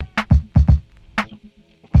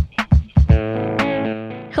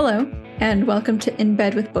Hello, and welcome to In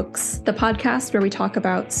Bed with Books, the podcast where we talk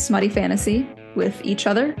about smutty fantasy with each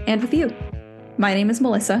other and with you. My name is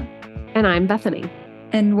Melissa. And I'm Bethany.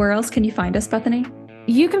 And where else can you find us, Bethany?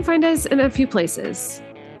 You can find us in a few places.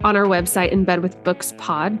 On our website,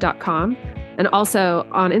 inbedwithbookspod.com, and also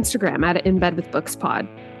on Instagram at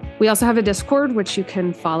inbedwithbookspod. We also have a Discord, which you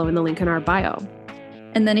can follow in the link in our bio.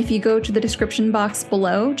 And then if you go to the description box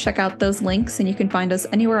below, check out those links and you can find us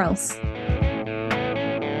anywhere else.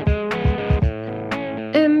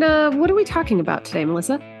 And what are we talking about today,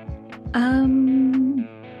 Melissa?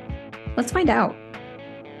 Let's find out.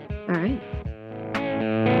 All right.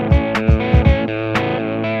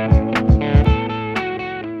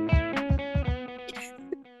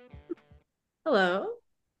 Hello.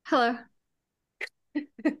 Hello.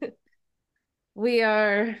 We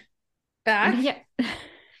are back. Yeah.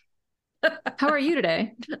 How are you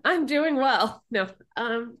today? I'm doing well. No,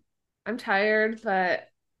 I'm tired, but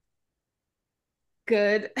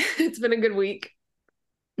good. It's been a good week.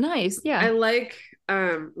 Nice. Yeah. I like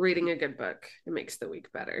reading a good book. It makes the week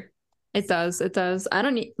better. It does. It does. I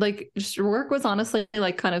don't need, just work was honestly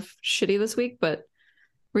kind of shitty this week, but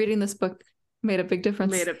reading this book made a big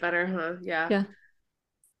difference. Made it better, huh? Yeah.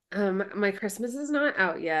 Yeah. My Christmas is not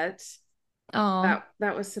out yet. Oh.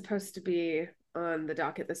 That was supposed to be on the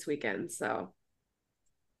docket this weekend, so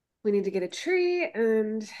we need to get a tree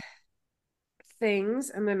and things,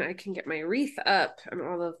 and then I can get my wreath up and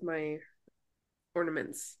all of my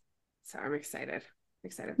ornaments. So I'm excited.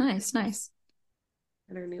 Nice.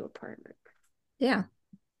 In our new apartment. Yeah.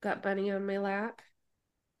 Got Bunny on my lap.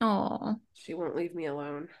 Oh. She won't leave me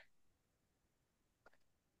alone.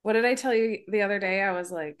 What did I tell you the other day? I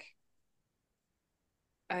was like,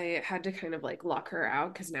 I had to kind of lock her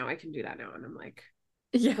out because now I can do that now. And I'm like,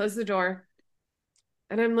 yeah, close the door.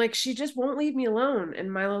 And I'm like, she just won't leave me alone.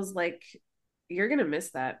 And Milo's like, you're going to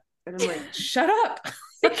miss that. And I'm like, shut up.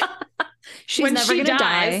 She's never going to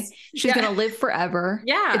die. She's going to live forever.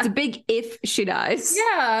 Yeah. It's a big if she dies.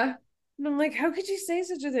 Yeah. And I'm like, how could you say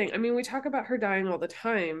such a thing? I mean, we talk about her dying all the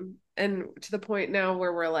time. And to the point now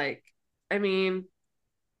where we're like, I mean,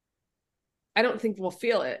 I don't think we'll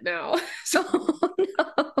feel it now. So no.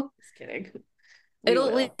 Just kidding. It'll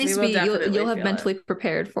at least be, you'll have mentally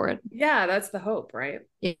prepared for it. Yeah, that's the hope, right?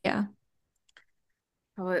 Yeah.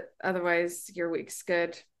 Otherwise, your week's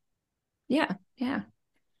good. Yeah.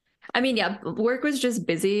 I mean, yeah, work was just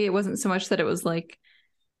busy. It wasn't so much that it was like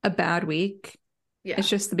a bad week. Yeah. It's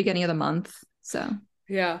just the beginning of the month. So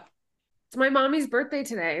yeah. It's my mommy's birthday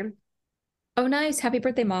today. Oh, nice. Happy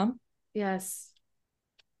birthday, Mom. Yes.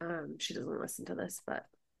 She doesn't listen to this, but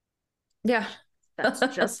yeah, that's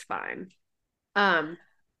just fine.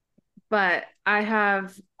 But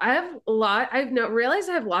I've realized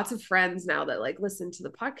I have lots of friends now that listen to the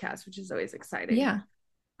podcast, which is always exciting. Yeah.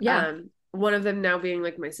 One of them now being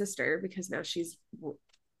my sister, because now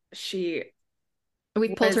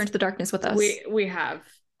we pulled her into the darkness with us. We have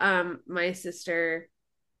my sister,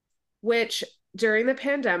 which during the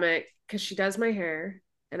pandemic, because she does my hair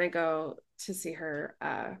and I go to see her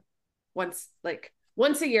once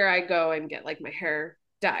a year. I go and get my hair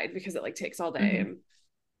dyed because it takes all day. And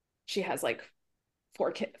she has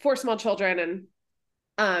four small children,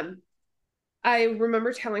 and I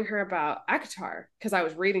remember telling her about ACOTAR because I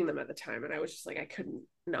was reading them at the time, and I was just I couldn't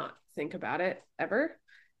not think about it ever.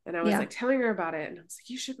 And I was telling her about it, and I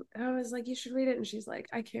was like, you should read it. And she's like,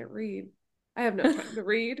 I can't read. I have no time to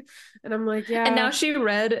read. And I'm like, yeah. And now she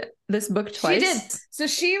read this book twice. She did.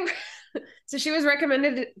 So she was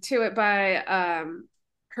recommended to it by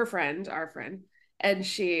our friend, and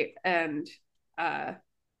she's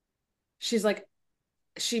like,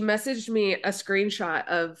 she messaged me a screenshot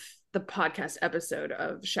of the podcast episode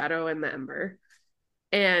of Shadow and the Ember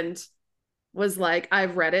and was like,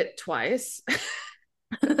 I've read it twice.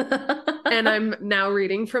 And I'm now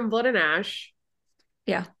reading From Blood and Ash.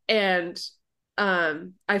 Yeah. And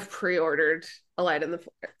I've pre-ordered A Light in the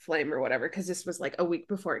Flame or whatever, because this was a week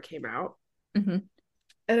before it came out. And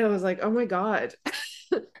I was like, oh my God.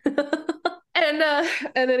 And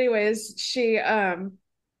anyways, she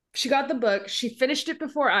got the book. She finished it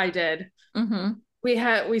before I did.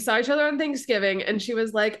 We saw each other on Thanksgiving, and she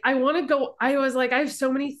was like, I want to go. I was like, I have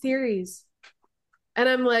so many theories. And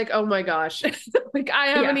I'm like, oh my gosh.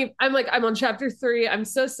 I'm on chapter 3. I'm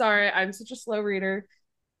so sorry. I'm such a slow reader.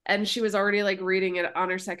 And she was already reading it on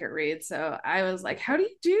her second read. So I was like, how do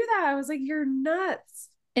you do that? I was like, you're nuts.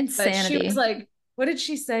 Insanity. But she was like, what did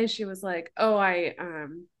she say? She was like, oh, I've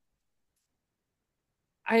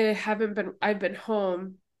been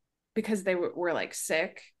home because they were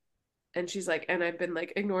sick. And she's like, and I've been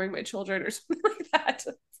ignoring my children or something like that.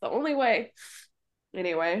 It's the only way.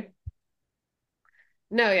 Anyway.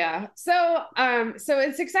 No, yeah. So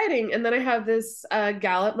it's exciting. And then I have this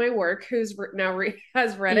gal at my work who's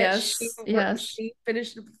has read it. Yes, yes. She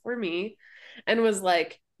finished it before me and was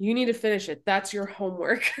like, "You need to finish it. That's your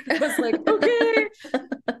homework." I was like, "Okay."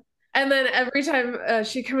 And then every time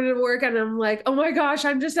she come into work and I'm like, "Oh my gosh,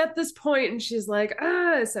 I'm just at this point," and she's like,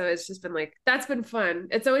 "Ah." So it's just been like, that's been fun.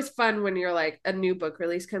 It's always fun when you're like a new book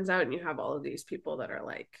release comes out and you have all of these people that are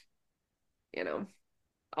like, you know,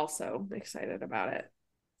 also excited about it.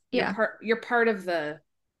 Yeah. You're part of the,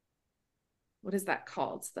 what is that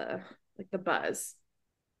called? It's the like the buzz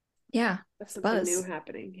Yeah. of something new Buzz.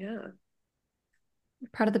 happening. Yeah.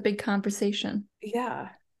 Part of the big conversation. Yeah.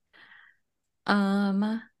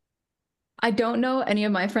 Um, I don't know any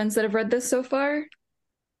of my friends that have read this so far,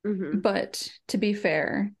 Mm-hmm. but to be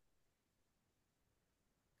fair,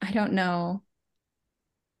 I don't know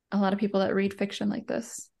a lot of people that read fiction like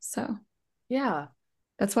this. So Yeah.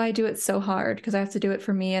 that's why I do it so hard because I have to do it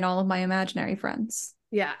for me and all of my imaginary friends.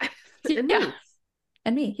 Yeah. And Yeah. me.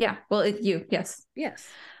 And me. Yeah. Well, you, yes. Yes.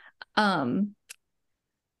 Um,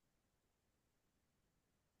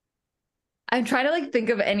 I'm trying to like think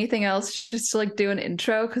of anything else just to like do an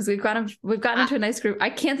intro because we've gotten into a nice group. I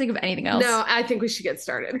can't think of anything else. No, I think we should get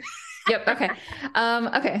started. Yep. Okay.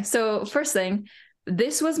 Okay. So first thing,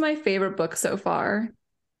 this was my favorite book so far.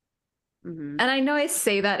 Mm-hmm. And I know I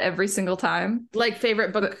say that every single time. Like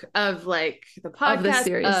favorite book of like the podcast of the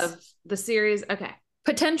series. of the series. Okay.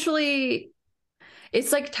 Potentially,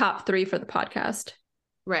 it's like top 3 for the podcast.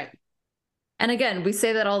 Right. And again, we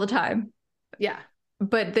say that all the time. Yeah.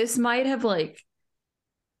 But this might have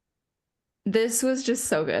this was just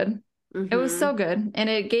so good. Mm-hmm. It was so good. And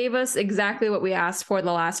it gave us exactly what we asked for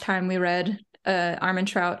the last time we read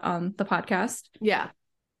Armentrout on the podcast. Yeah.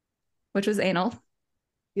 Which was anal.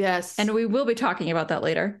 Yes. And we will be talking about that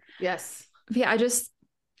later. Yes. But yeah,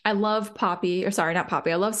 I love Poppy, or sorry, not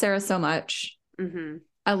Poppy. I love Sarah so much. Mm-hmm.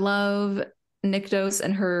 I love Nyktos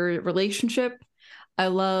and her relationship. I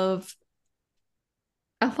love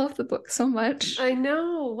the book so much. I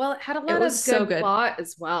know. Well, it had a lot of so good plot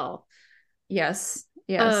as well. Yes.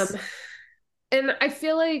 Yes. And I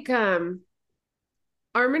feel like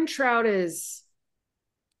Armentrout is,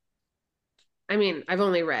 I mean, I've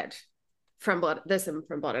only read From Blood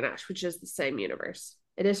and Ash, which is the same universe.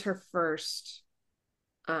 It is her first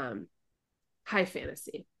high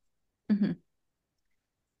fantasy. Mm-hmm.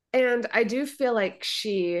 And I do feel like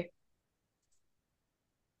she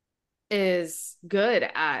is good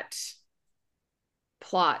at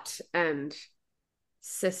plot and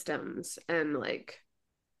systems and like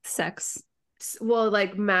Sex. Well,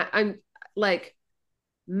 like I'm like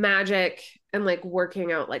magic and like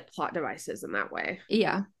working out like plot devices in that way.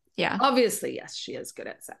 Yeah. Yeah. Obviously, yes, she is good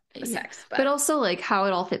at sex, but also like how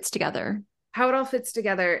it all fits together. How it all fits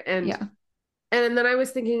together. And yeah. And then I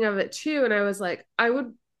was thinking of it too, and I was like, I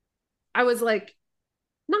was like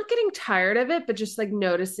not getting tired of it, but just like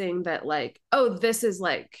noticing that like, oh, this is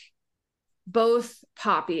like both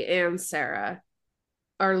Poppy and Sarah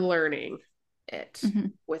are learning it mm-hmm.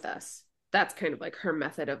 with us. That's kind of like her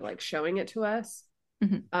method of like showing it to us.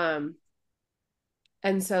 Mm-hmm.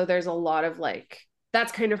 And so there's a lot of like,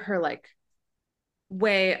 that's kind of her like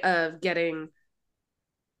way of getting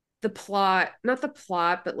the plot, not the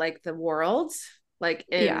plot, but like the world, like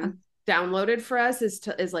downloaded for us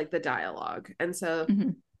is like the dialogue. And so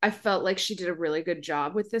mm-hmm. I felt like she did a really good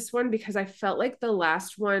job with this one because I felt like the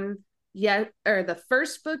last one, or the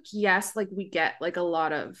first book, yes, like we get like a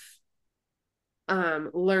lot of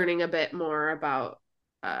learning a bit more about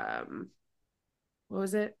what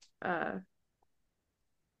was it? The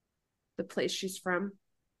place she's from.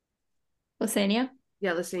 Lysania?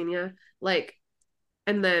 Yeah, Lysania. Like,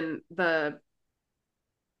 and then the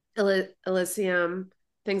Elysium,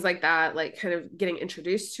 things like that, like kind of getting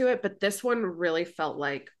introduced to it. But this one really felt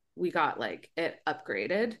like we got like it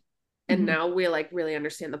upgraded. And mm-hmm. now we like really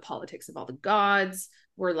understand the politics of all the gods.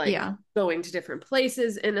 We're like going to different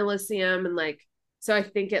places in Elysium. And like, so I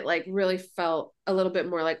think it like really felt a little bit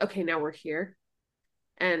more like, okay, now we're here.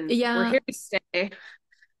 And we're here to stay.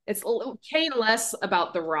 It's Kane less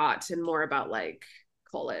about the rot and more about like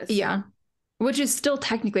Kolis. Yeah. Which is still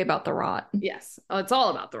technically about the rot. Yes. Oh, it's all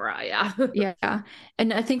about the rot. Yeah. Yeah.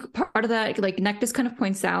 And I think part of that, like Nyktos kind of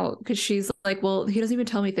points out, because she's like, well, he doesn't even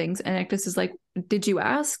tell me things. And Nyktos is like, did you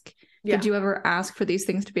ask? Yeah. Did you ever ask for these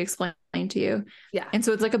things to be explained to you? Yeah. And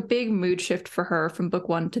so it's like a big mood shift for her from book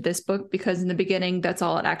 1 to this book, because in the beginning, that's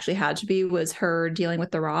all it actually had to be, was her dealing with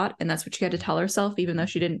the rot. And that's what she had to tell herself, even though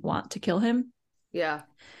she didn't want to kill him. Yeah.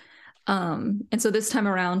 And so this time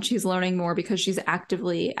around, she's learning more because she's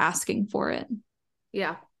actively asking for it.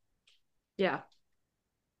 Yeah. Yeah.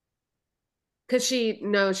 Because she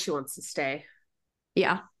knows she wants to stay.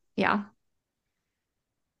 Yeah. Yeah.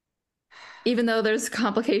 Even though there's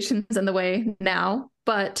complications in the way now,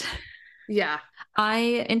 but Yeah.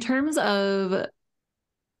 in terms of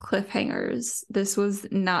cliffhangers, this was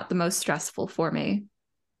not the most stressful for me.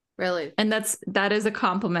 Really. And that is a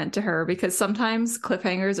compliment to her, because sometimes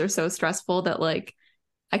cliffhangers are so stressful that like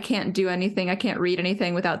I can't do anything, I can't read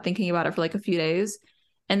anything without thinking about it for like a few days.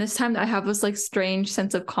 And this time I have this like strange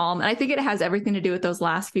sense of calm. And I think it has everything to do with those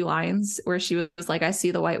last few lines where she was like, I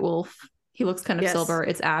see the white wolf. He looks kind of Yes. silver.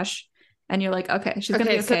 It's Ash. And you're like, okay, she's going to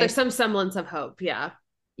be okay. So there's some semblance of hope. Yeah.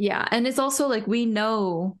 Yeah. And it's also like, we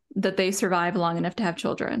know that they survive long enough to have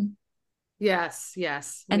children. Yes.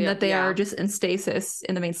 Yes. And that they are just in stasis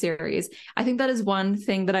in the main series. I think that is one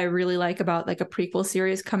thing that I really like about like a prequel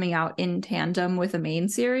series coming out in tandem with a main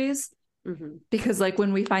series. Mm-hmm. Because like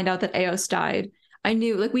when we find out that Eos died, we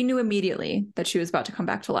knew immediately that she was about to come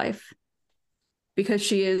back to life, because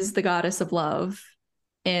she is the goddess of love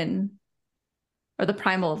or the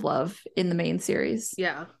primal of love in the main series.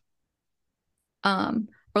 Yeah. Or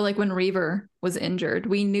like when Reaver was injured,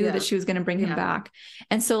 we knew that she was going to bring him back.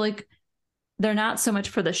 And so like, they're not so much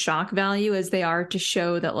for the shock value as they are to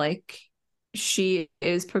show that like she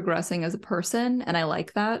is progressing as a person. And I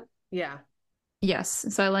like that. Yeah. Yes.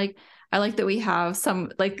 So I like that we have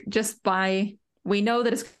some like we know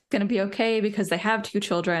that it's going to be okay because they have 2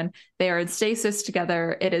 children. They are in stasis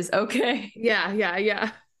together. It is okay. Yeah. Yeah. Yeah.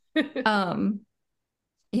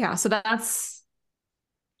 Yeah. So that's,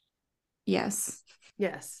 yes.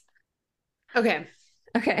 Yes. Okay.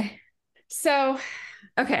 Okay. So,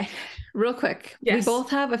 okay. Real quick. Yes. We both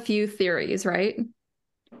have a few theories, right?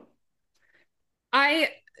 I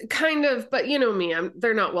kind of, but you know me,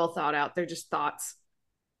 they're not well thought out. They're just thoughts.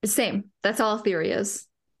 Same. That's all a theory is.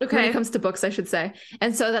 Okay. When it comes to books, I should say.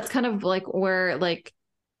 And so that's kind of like where like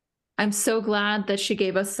I'm so glad that she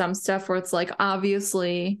gave us some stuff where it's like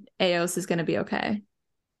obviously Eos is going to be okay,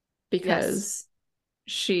 because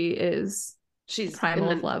she's primal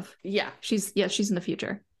of love. Yeah. She's in the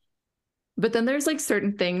future. But then there's like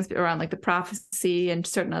certain things around like the prophecy and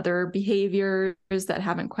certain other behaviors that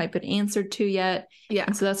haven't quite been answered to yet. Yeah.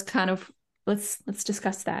 And so that's kind of let's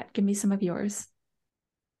discuss that. Give me some of yours.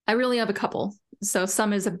 I really have a couple. So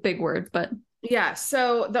some is a big word, but yeah.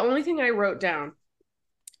 So the only thing I wrote down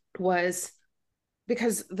was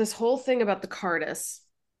because this whole thing about the Cardia,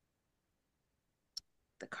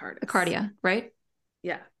 right?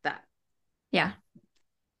 Yeah, that. Yeah.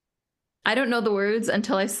 I don't know the words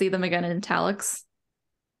until I see them again in italics.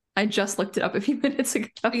 I just looked it up a few minutes ago.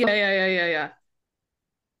 Yeah.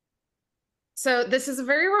 So this is a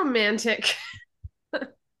very romantic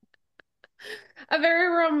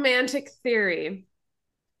theory.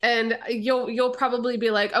 And you'll probably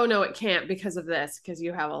be like, oh no, it can't because of this, because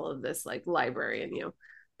you have all of this like library in you.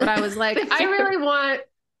 But I was like, I really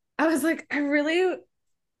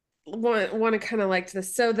want to kind of like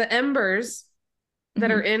this. So the embers that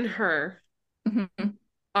are in her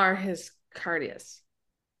are his Cardias.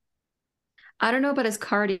 I don't know about his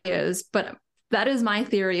Cardias, but that is my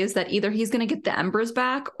theory, is that either he's going to get the embers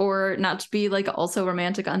back, or not to be like also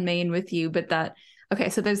romantic on main with you, but that, okay,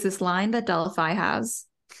 so there's this line that Delphi has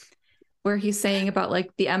where he's saying about like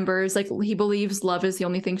the embers, like he believes love is the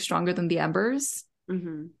only thing stronger than the embers.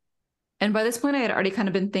 Mm-hmm. And by this point I had already kind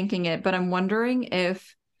of been thinking it, but I'm wondering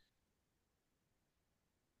if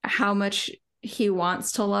how much he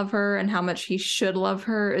wants to love her and how much he should love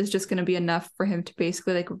her is just going to be enough for him to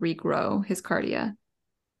basically like regrow his Cardia.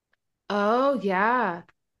 Oh, yeah.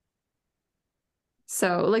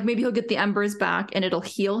 So like maybe he'll get the embers back and it'll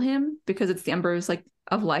heal him because it's the embers like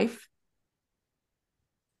of life.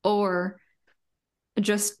 Or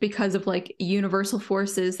just because of like universal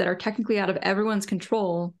forces that are technically out of everyone's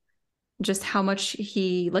control, just how much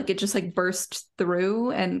he like it just like burst through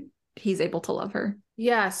and he's able to love her.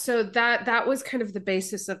 Yeah, so that was kind of the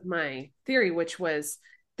basis of my theory, which was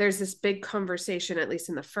there's this big conversation, at least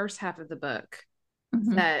in the first half of the book,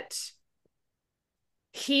 that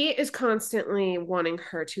he is constantly wanting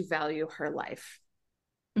her to value her life.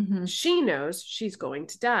 She knows she's going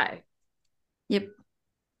to die. Yep.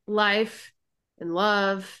 Life and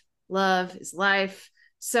love is life.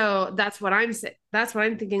 So that's what I'm saying. That's what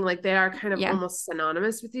I'm thinking. Like they are kind of almost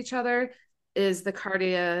synonymous with each other, is the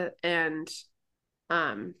Cardia and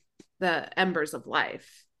the embers of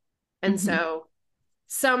life. And so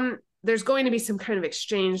there's going to be some kind of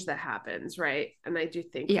exchange that happens, right? And I do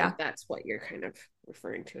think that that's what you're kind of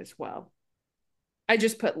referring to as well. I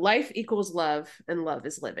just put life equals love and love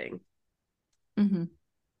is living.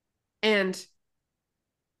 And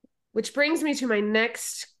which brings me to my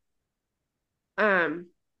next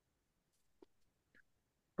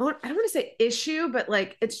I don't want to say issue, but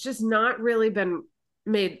like it's just not really been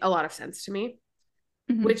made a lot of sense to me,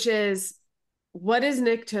 Mhm. which is what is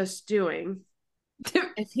Nyktos doing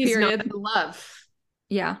if he's not Period. in love?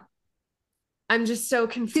 Yeah. I'm just so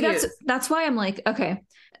See, confused. that's why I'm like, okay,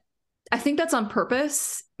 I think that's on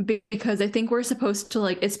purpose because I think we're supposed to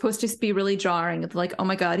like it's supposed to be really jarring. It's like, oh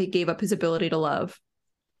my God, he gave up his ability to love.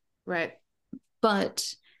 Right.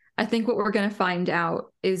 But I think what we're gonna find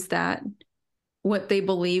out is that what they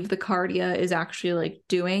believe the Cardia is actually like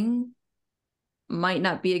doing might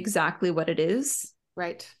not be exactly what it is.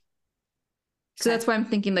 Right. So Okay. that's why I'm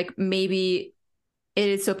thinking like maybe it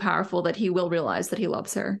is so powerful that he will realize that he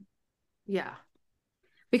loves her. Yeah.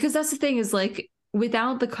 Because that's the thing is like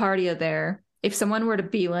without the Cardia there, if someone were to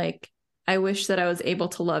be like, I wish that I was able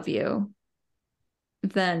to love you,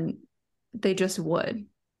 then they just would.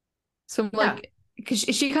 So Yeah. like, because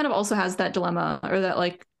she kind of also has that dilemma or that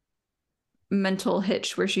like mental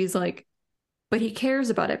hitch where she's like, but he cares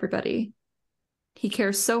about everybody. He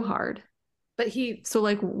cares so hard. But he, So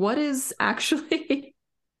like, what is actually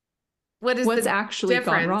what is what's the actually gone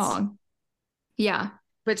difference wrong? Yeah,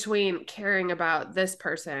 between caring about this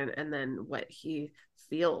person and then what he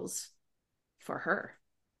feels for her?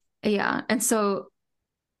 yeah. And so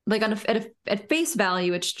like at face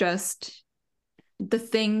value, it's just the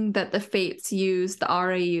thing that the Fates used, the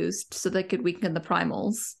RA used, so they could weaken the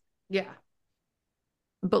primals. Yeah.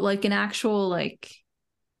 But like an actual like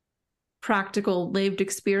practical lived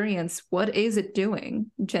experience, what is it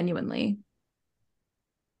doing genuinely?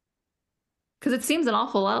 Because it seems an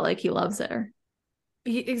awful lot like he loves her.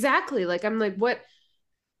 Exactly. Like, I'm like, what?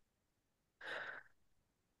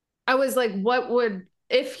 I was like, what would,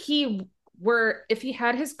 if he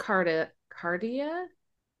had his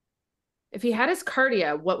if he had his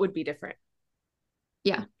cardia, what would be different?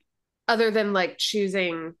 Yeah. Other than like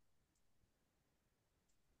choosing,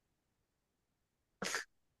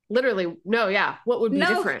 literally, no, yeah, what would be No,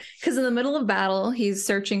 different? because in the middle of battle, he's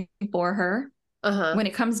searching for her. Uh-huh. When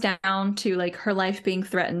it comes down to like her life being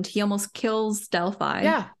threatened, he almost kills Delphi.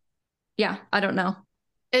 Yeah. Yeah, I don't know.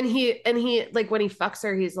 And he like when he fucks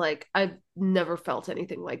her, he's like, I've never felt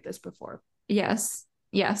anything like this before. Yes.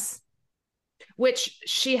 Yes. Which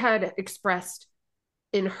she had expressed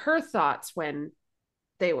in her thoughts when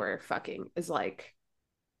they were fucking is like,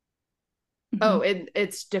 oh, Mhm.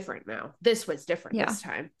 it's different now. This was different Yeah. this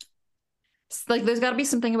time. Like there's got to be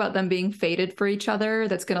something about them being fated for each other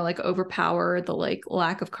that's going to like overpower the like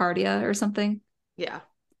lack of cardia or something. Yeah.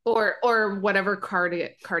 Or whatever cardia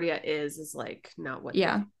is like not what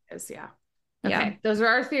Yeah. is. Yeah. Yeah. Okay. Those are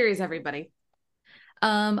our theories, everybody.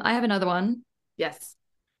 I have another one. Yes.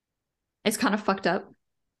 It's kind of fucked up.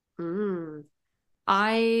 Mm.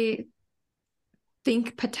 I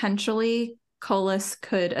think potentially Colas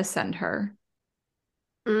could ascend her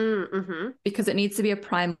Mm-hmm. because it needs to be a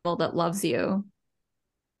primal that loves you.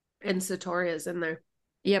 And Satoria's in there.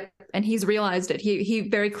 Yep. And he's realized it. He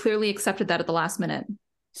very clearly accepted that at the last minute.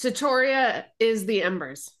 Satoria is the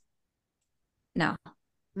embers. No,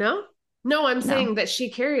 No? No, I'm no. saying that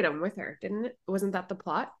she carried him with her, didn't it? Wasn't that the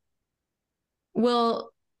plot?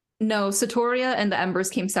 Well, no, Satoria and the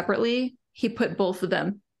Embers came separately. He put both of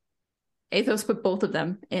them. Athos put both of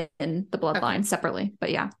them in the Okay. bloodline separately.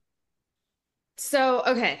 But yeah. So,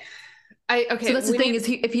 okay. So that's the We thing need is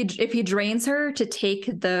if he drains her to take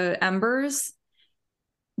the Embers,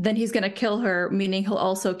 then he's gonna kill her, meaning he'll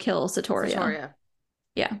also kill Satoria. Satoria.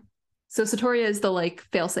 Yeah. So Satoria is the like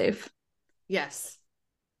failsafe. Yes.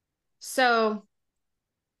 So,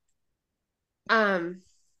 um,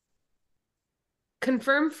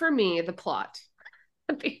 confirm for me the plot,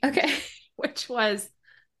 Okay. which was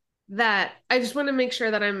that I just want to make sure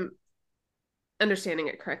that I'm understanding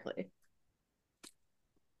it correctly.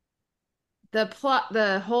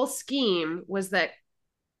 The whole scheme was that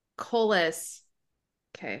Colas,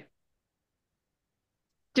 okay.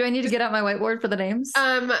 Do I need to get out my whiteboard for the names?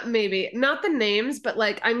 Maybe not the names, but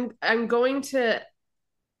like I'm going to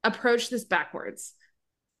approach this backwards.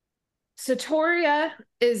 Satoria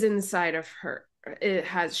is inside of her.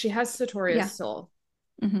 She has Satoria's Yeah. soul.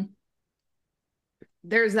 Mm-hmm.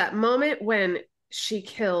 There's that moment when she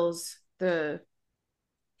kills the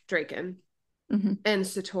Draken Mm-hmm. and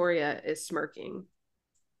Satoria is smirking.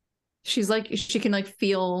 She's like she can like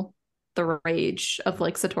feel the rage of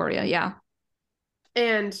like Satoria. Yeah.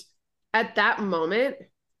 And at that moment,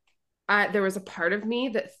 there was a part of me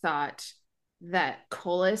that thought that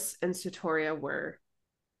Colas and Satoria were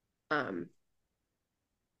um,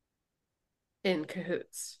 in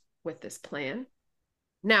cahoots with this plan.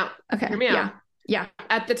 Now, hear Okay. me out. Yeah. Yeah.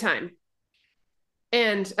 At the time,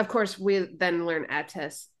 and of course, we then learn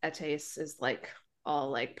Ates is like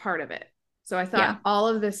all like part of it. So I thought Yeah. all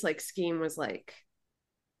of this like scheme was like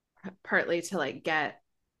partly to like get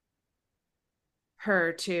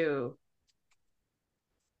her to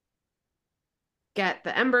get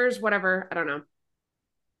the embers, whatever. I don't know.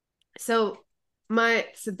 So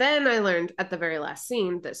then I learned at the very last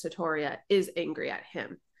scene that Satoria is angry at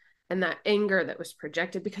him. And that anger that was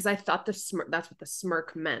projected, because I thought that's what the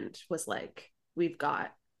smirk meant, was like, we've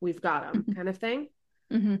got him kind of thing.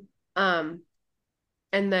 Mm-hmm.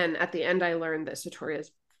 And then at the end I learned that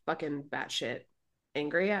Satoria's fucking batshit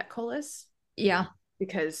angry at Colas. Yeah.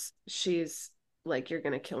 Because she's like, you're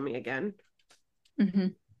gonna kill me again. Mm-hmm.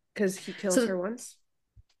 Because he kills her once.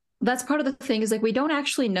 That's part of the thing, is like, we don't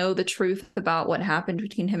actually know the truth about what happened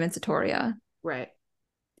between him and Satoria. Right.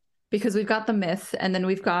 Because we've got the myth, and then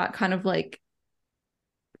we've got kind of like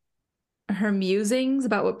her musings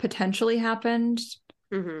about what potentially happened.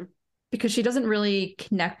 Mm-hmm. Because she doesn't really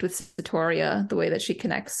connect with Satoria the way that she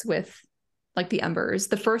connects with like the embers.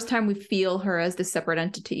 The first time we feel her as this separate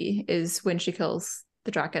entity is when she kills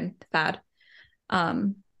the Draken, Thad.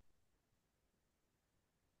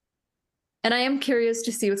 And I am curious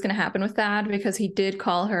to see what's going to happen with Thad, because he did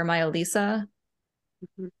call her my Elisa.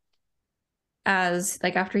 Mm-hmm. As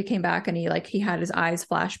like after he came back, and he had his eyes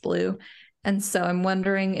flash blue. And so I'm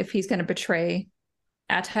wondering if he's going to betray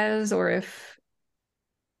Atez, or if,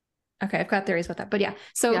 okay, I've got theories about that. But yeah.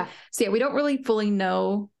 So yeah, we don't really fully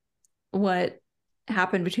know what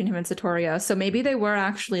happened between him and Satoria. So maybe they were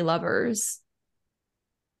actually lovers.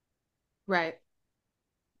 Right.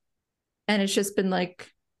 And it's just been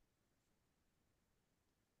like,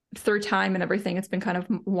 through time and everything, it's been kind of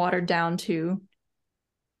watered down to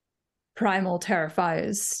primal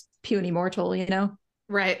terrifies puny mortal, you know?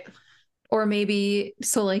 Right. Or maybe,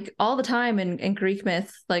 so like all the time in Greek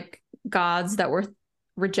myth, like gods that were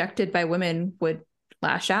rejected by women would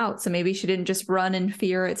lash out. So maybe she didn't just run in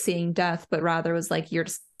fear at seeing death, but rather was like, you're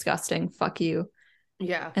disgusting, fuck you.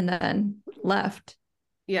 Yeah. And then left.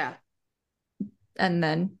 Yeah. And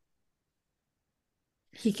then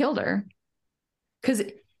he killed her. Because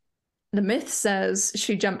the myth says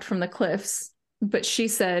she jumped from the cliffs, but she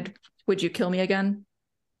said, would you kill me again?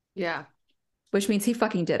 Yeah. Which means he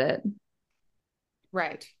fucking did it.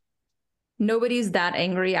 Right. Nobody's that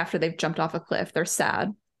angry after they've jumped off a cliff. They're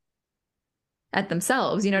sad at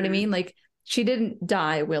themselves. You know what I mean? Like, she didn't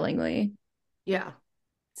die willingly. Yeah.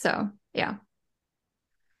 So, yeah.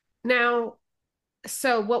 Now,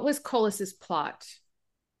 so what was Colas's plot?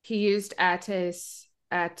 He used Attis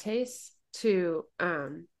to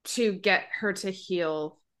get her to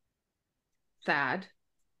heal Thad.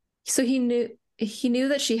 So he knew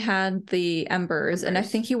that she had the embers, and I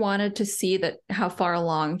think he wanted to see that how far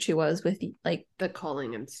along she was with like the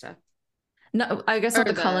culling and stuff. No, I guess not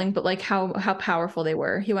the culling, but like how powerful they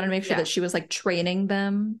were. He wanted to make sure that she was like training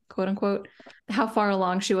them, quote unquote, how far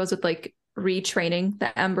along she was with like retraining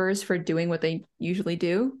the embers for doing what they usually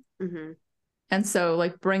do. Mm-hmm. And so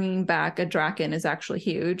like bringing back a Draken is actually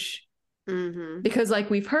huge. Mm-hmm. Because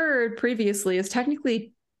like we've heard previously, is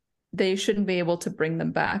technically they shouldn't be able to bring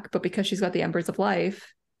them back, but because she's got the embers of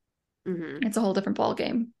life, it's a whole different ball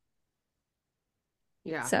game.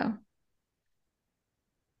 Yeah. So.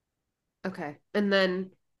 Okay. And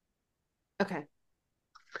then, okay.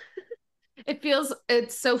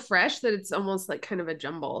 It's so fresh that it's almost like kind of a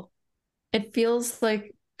jumble. It feels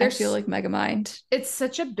like, I feel like Megamind. It's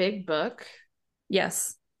such a big book.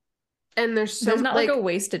 Yes. And there's not like a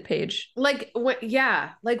wasted page. Like what?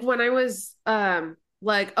 Yeah. Like when I was,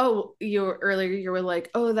 like, oh, you were like,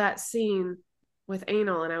 oh, that scene with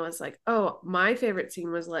anal. And I was like, oh, my favorite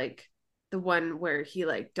scene was like the one where he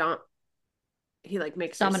makes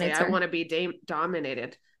her say, I want to be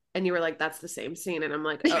dominated. And you were like, that's the same scene. And I'm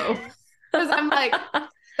like, oh, because I'm like,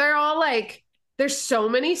 they're all like, there's so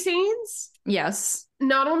many scenes. Yes.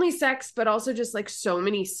 Not only sex, but also just like so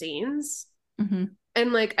many scenes. Mm-hmm.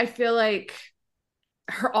 And like, I feel like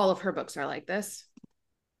all of her books are like this.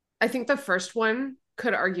 I think the first one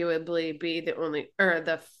could arguably be the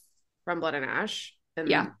From Blood and Ash. And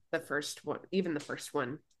the first one, even the first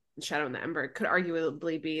one, Shadow and the Ember, could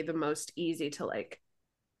arguably be the most easy to like,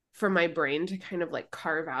 for my brain to kind of like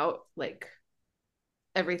carve out like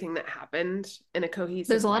everything that happened in a cohesive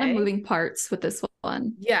There's a lot of moving parts with this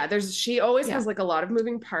one. Yeah, she always has like a lot of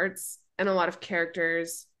moving parts and a lot of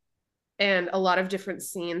characters and a lot of different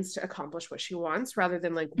scenes to accomplish what she wants, rather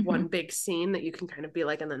than like one big scene that you can kind of be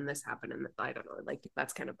like, and then this happened, and I don't know, like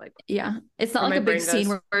that's kind of like, it's not like a big scene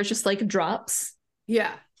where it's just like drops.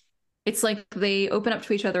 Yeah, it's like they open up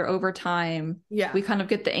to each other over time. Yeah, we kind of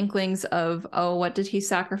get the inklings of, oh, what did he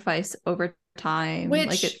sacrifice over time?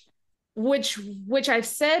 Which I've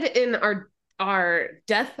said in our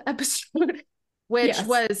death episode, which Yes.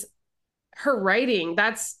 was her writing.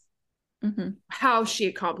 That's Mm-hmm. how she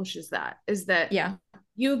accomplishes that, is that Yeah.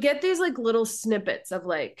 you get these like little snippets of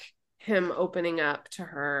like him opening up to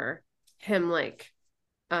her, him like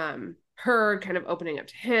her kind of opening up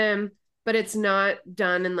to him, but it's not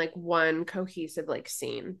done in like one cohesive like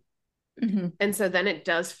scene. Mm-hmm. And so then it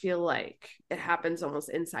does feel like it happens almost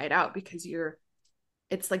inside out, because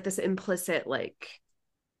it's like this implicit like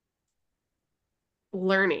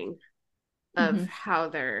learning of Mm-hmm. how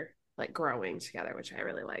they're like growing together, which I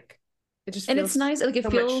really like. It just And it's feels nice. Like it so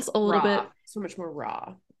much feels a little raw, bit, so much more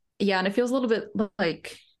raw. yeah, and it feels a little bit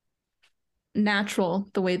like natural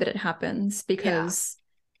the way that it happens Yeah. because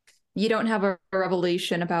you don't have a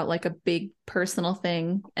revelation about like a big personal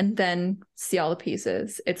thing and then see all the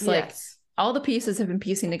pieces. It's like Yes. all the pieces have been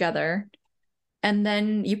piecing together and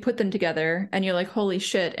then you put them together and you're like, holy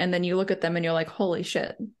shit. And then you look at them and you're like, holy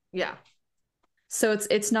shit. Yeah. So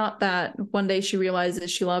it's not that one day she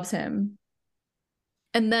realizes she loves him.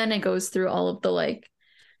 And then it goes through all of the like,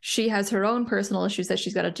 she has her own personal issues that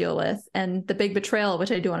she's got to deal with. And the big betrayal,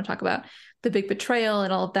 which I do want to talk about, the big betrayal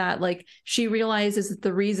and all of that. Like, she realizes that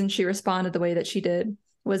the reason she responded the way that she did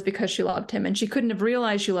was because she loved him. And she couldn't have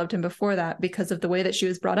realized she loved him before that because of the way that she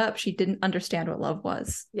was brought up. She didn't understand what love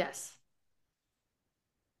was. Yes.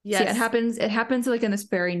 See, it Yes. happens, it happens like in this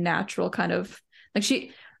very natural kind of like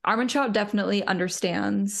Armentrout definitely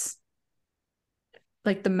understands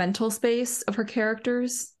like the mental space of her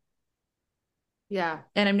characters. Yeah.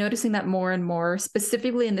 And I'm noticing that more and more,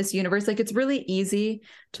 specifically in this universe. Like, it's really easy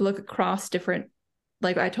to look across different,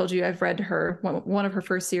 like I told you, I've read her one of her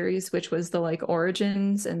first series, which was the like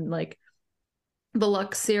Origins and like the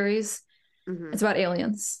Lux series. Mm-hmm. It's about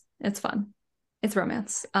aliens. It's fun. It's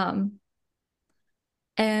romance.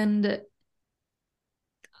 And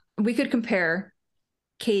we could compare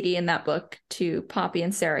Katie in that book to Poppy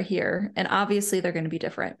and Sarah here. And obviously they're going to be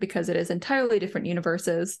different because it is entirely different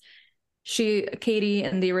universes. Katie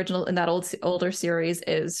in the original, in that older series,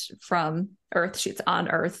 is from Earth. She's on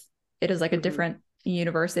Earth. It is like a different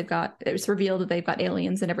universe. It's revealed that they've got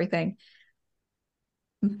aliens and everything.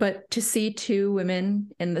 But to see two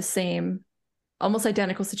women in the same, almost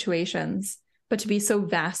identical situations, but to be so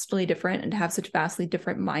vastly different and to have such vastly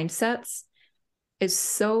different mindsets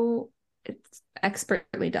is it's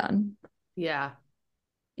expertly done. Yeah.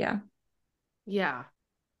 Yeah. Yeah.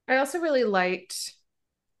 I also really liked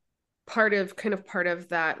part of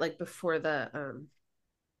that, like before the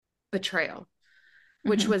betrayal,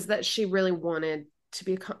 which Mm-hmm. was that she really wanted to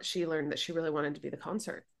be, she learned that she really wanted to be the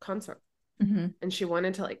consort. Mm-hmm. And she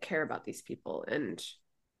wanted to like care about these people. And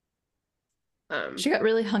She got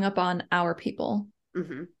really hung up on our people.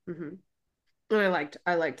 mm-hmm, mm-hmm. And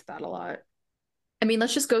I liked that a lot. I mean,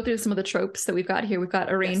 let's just go through some of the tropes that we've got here. We've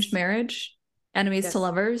got arranged Yes. marriage, enemies to Yes.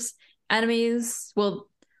 lovers, enemies, well,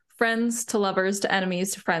 friends to lovers to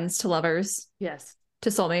enemies to friends to lovers Yes.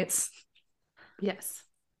 to soulmates. Yes.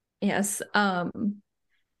 Yes.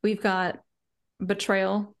 We've got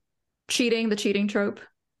betrayal, cheating, the cheating trope.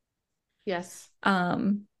 Yes.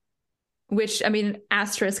 Which I mean,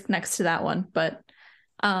 asterisk next to that one, but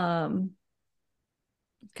God,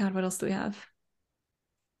 what else do we have?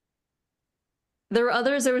 There were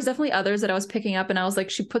others. There was definitely others that I was picking up, and I was like,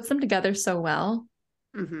 she puts them together so well.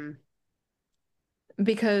 Mm-hmm.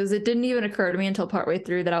 Because it didn't even occur to me until partway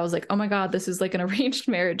through that I was like, oh my God, this is like an arranged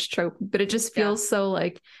marriage trope. But it just feels so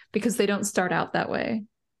like, because they don't start out that way.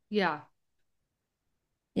 Yeah.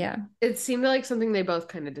 Yeah. It seemed like something they both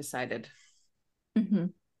kind of decided. Mm-hmm.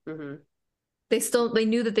 Mm-hmm. They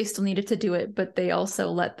knew that they still needed to do it, but they also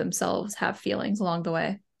let themselves have feelings along the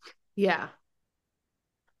way. Yeah.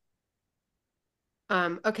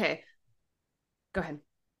 Okay. Go ahead.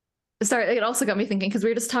 Sorry, it also got me thinking because we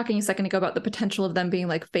were just talking a second ago about the potential of them being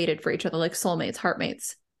like fated for each other, like soulmates,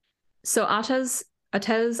 heartmates. So Atez,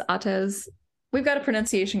 we've got a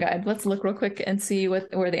pronunciation guide. Let's look real quick and see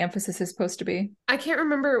where the emphasis is supposed to be. I can't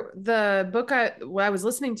remember the book what I was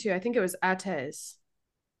listening to. I think it was Atez.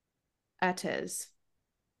 Atez.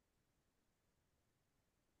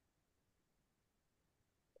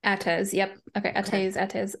 Atez, yep. Okay, Okay.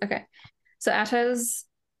 Atez. Okay. So Atez,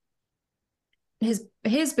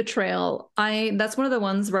 his betrayal, that's one of the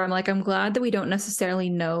ones where I'm like, I'm glad that we don't necessarily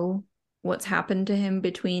know what's happened to him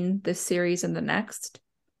between this series and the next.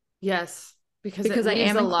 Yes, because it Because I leaves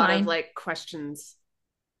am a lot of inclined, like questions.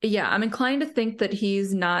 yeah, I'm inclined to think that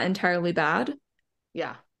he's not entirely bad.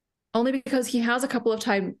 Yeah. Only because he has a couple of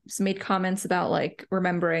times made comments about like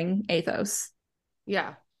remembering Athos.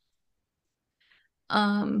 Yeah.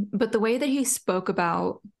 But the way that he spoke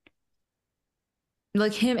about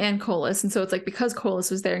like him and Colas. And so it's like because Colas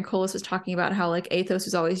was there and Colas was talking about how like Athos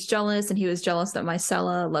was always jealous and he was jealous that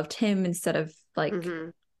Micella loved him instead of like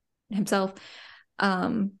himself.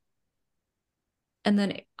 Um, and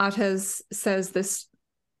then Atez says this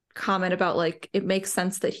comment about like it makes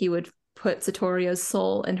sense that he would put Satoria's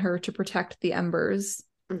soul in her to protect the embers.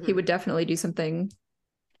 He would definitely do something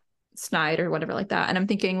snide or whatever like that. And I'm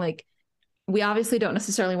thinking like we obviously don't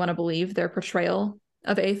necessarily want to believe their portrayal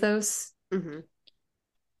of Athos.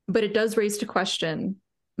 But it does raise to question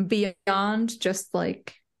beyond just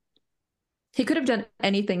like he could have done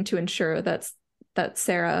anything to ensure that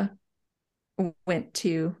Sarah went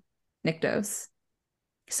to Nyktos.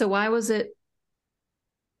 So why was it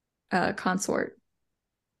consort?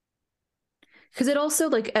 Because it also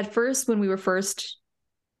like at first when we were first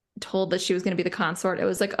told that she was going to be the consort, it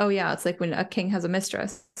was like, oh yeah, it's like when a king has a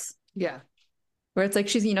mistress. Yeah. Where it's like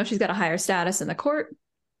she's she's got a higher status in the court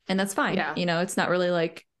and that's fine. Yeah. It's not really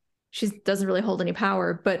like she doesn't really hold any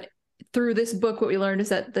power. But through this book, what we learned is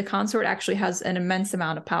that the consort actually has an immense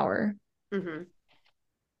amount of power.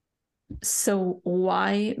 So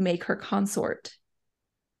why make her consort?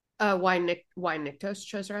 Why Nyktos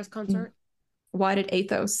chose her as consort? Why did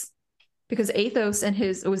Athos? Because Athos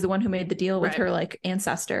was the one who made the deal with her like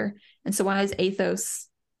ancestor. And so why did Athos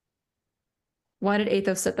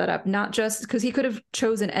set that up? Not just because he could have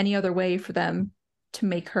chosen any other way for them to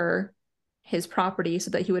make her his property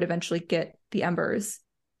so that he would eventually get the embers.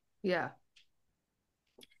 Yeah.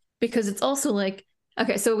 Because it's also like,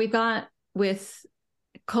 okay, so we've got with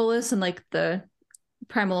Colas and like the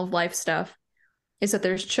primal of life stuff is that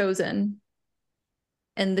there's chosen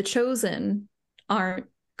and the chosen aren't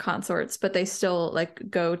consorts, but they still like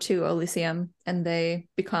go to Elysium and they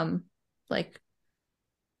become like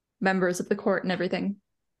members of the court and everything.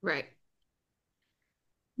 Right.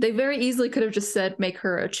 They very easily could have just said, make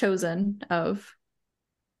her a chosen of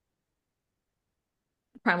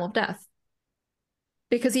Primal of Death.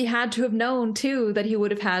 Because he had to have known, too, that he would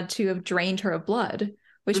have had to have drained her of blood,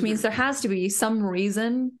 which means there has to be some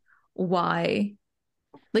reason why.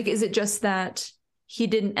 Like, is it just that he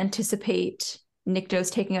didn't anticipate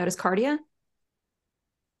Nyktos taking out his Cardia?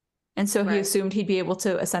 And so he assumed he'd be able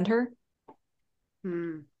to ascend her?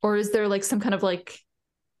 Or is there like some kind of like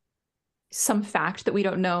some fact that we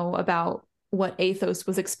don't know about what Athos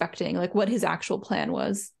was expecting, like what his actual plan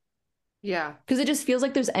was? Yeah. Because it just feels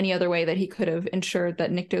like there's any other way that he could have ensured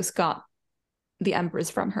that Nyktos got the embers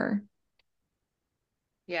from her.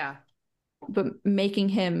 Yeah. But making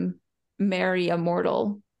him marry a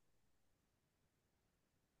mortal.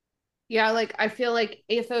 Yeah, like I feel like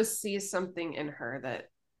Athos sees something in her that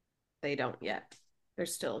they don't yet.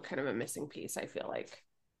 There's still kind of a missing piece, I feel like.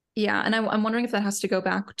 Yeah, and I'm wondering if that has to go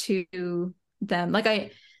back to them.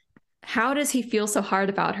 Like, how does he feel so hard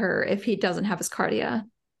about her if he doesn't have his Cardia?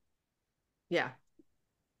 Yeah.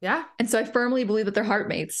 Yeah. And so I firmly believe that they're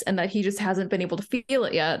heartmates and that he just hasn't been able to feel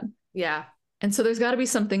it yet. Yeah. And so there's got to be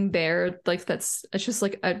something there, like it's just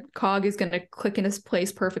like a cog is going to click in his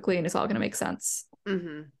place perfectly and it's all going to make sense.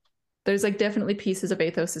 There's like definitely pieces of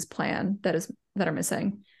Athos's plan that are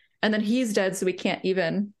missing. And then he's dead, so we can't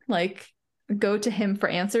even like go to him for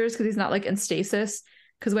answers because he's not like in stasis.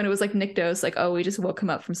 Because when it was like Nyktos, like, oh, we just woke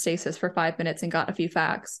him up from stasis for 5 minutes and got a few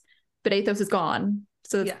facts. But Athos is gone.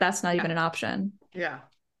 So that's not even an option. Yeah.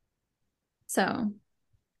 So.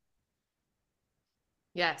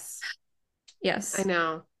 Yes. Yes. I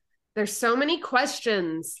know. There's so many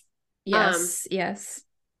questions. Yes. Yes.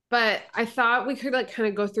 But I thought we could like kind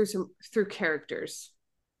of go through characters.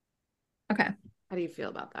 Okay. How do you feel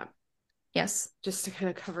about that? Yes. Just to kind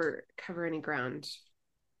of cover any ground.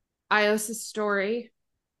 Ios's story.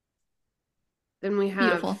 Then we have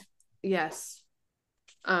beautiful. Yes.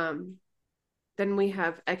 Then we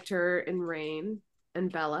have Hector and Rain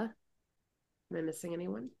and Bella. Am I missing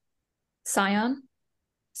anyone? Sion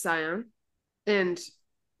and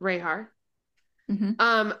Rehar.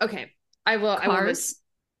 Okay.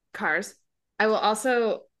 Cars. I will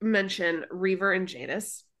also mention Reaver and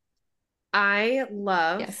Jadis. I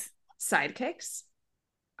love sidekicks.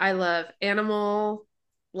 I love animal,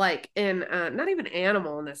 like in not even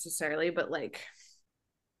animal necessarily, but like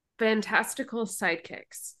fantastical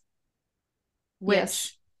sidekicks,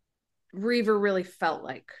 which Reaver really felt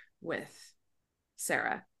like with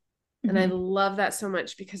Sarah. And I love that so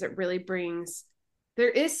much because it really there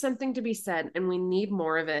is something to be said, and we need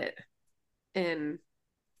more of it in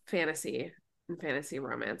fantasy and fantasy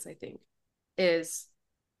romance, I think, is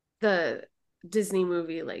the Disney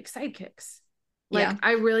movie like sidekicks. Like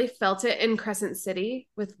I really felt it in Crescent City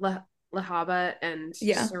with Lahaba and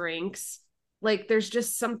Syrinx. Like there's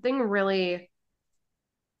just something really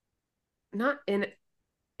not in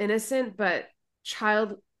innocent, but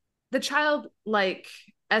the childlike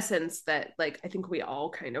essence that like I think we all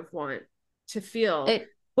kind of want to feel It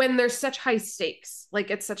when there's such high stakes. Like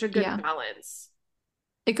it's such a good yeah. balance.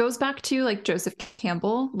 It goes back to like Joseph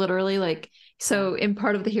Campbell, literally like so in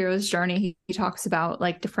part of the hero's journey, he talks about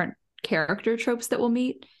like different character tropes that we'll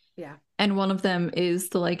meet. Yeah. And one of them is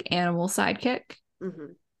the like animal sidekick.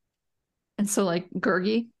 Mm-hmm. And so like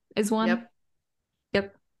Gurgi is one. Yep.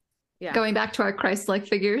 Yep. Yeah. Going back to our Christ-like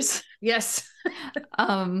figures. Yes.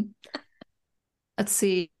 um let's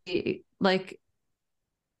see, like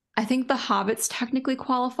I think the hobbits technically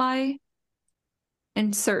qualify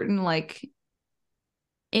in certain like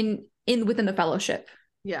in within the fellowship.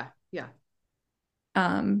 Yeah. Yeah.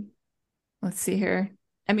 Um let's see here.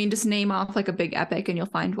 I mean, just name off like a big epic and you'll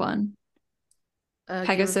find one.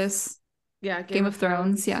 Pegasus, Game of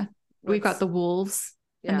Thrones. Yeah. We've got the wolves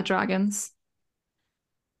and the dragons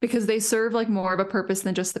because they serve like more of a purpose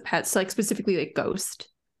than just the pets, like specifically like Ghost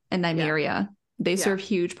and Nymeria. They serve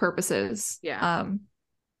huge purposes. Yeah.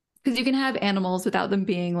 Because you can have animals without them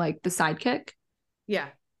being like the sidekick. Yeah.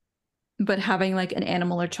 But having like an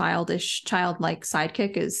animal or childlike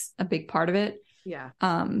sidekick is a big part of it. Yeah.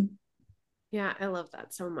 Yeah, I love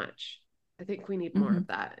that so much. I think we need more of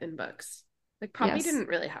that in books. Like Poppy didn't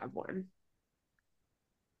really have one.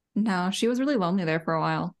 No, she was really lonely there for a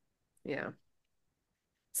while. Yeah.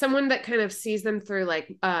 Someone that kind of sees them through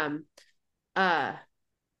like what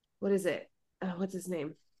is it? What's his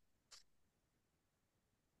name?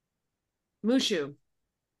 Mushu.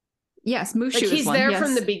 Yes, Mushu. Like he's is there one.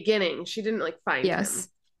 from the beginning. She didn't like find him.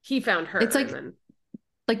 He found her. It's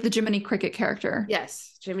like the Jiminy Cricket character.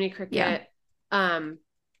 Yes, Jiminy Cricket. Yeah.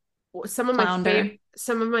 Some of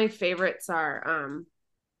my favorites are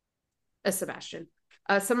Sebastian.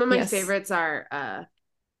 Some of my favorites are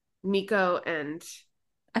Miko and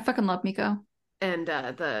I fucking love Miko. And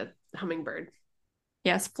the hummingbird.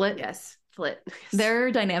 Yes, Flit. Yes, Flit.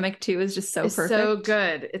 Their dynamic too is just so perfect. So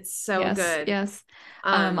good. It's so good. Yes.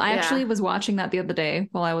 I actually was watching that the other day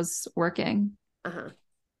while I was working. Uh-huh.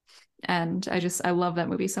 And I love that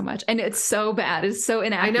movie so much. And it's so bad. It's so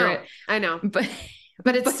inaccurate. I know. But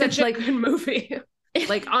it's such a good movie.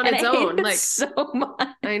 Like on its own. Like so much.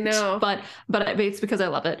 I know. But it's because I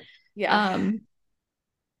love it. Yeah.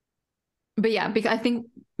 But yeah, because I think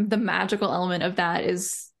the magical element of that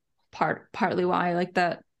is partly why, like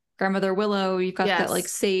that Grandmother Willow, you've got that like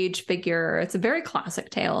sage figure. It's a very classic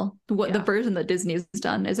tale. The version that Disney has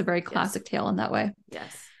done is a very classic tale in that way.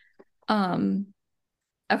 Yes.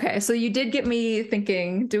 Okay, so you did get me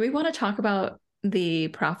thinking, do we want to talk about the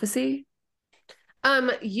prophecy?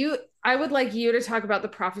 I would like you to talk about the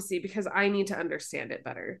prophecy because I need to understand it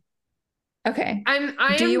better. Okay.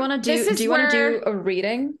 Do you want to do a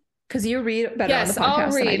reading? Because you read better on the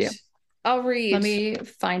podcast than I do. I'll read. Let me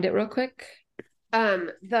find it real quick.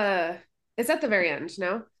 It's at the very end,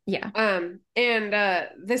 no? Yeah. And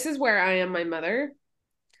this is where I am my mother.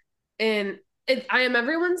 And I am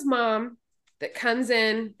everyone's mom that comes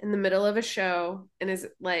in the middle of a show and is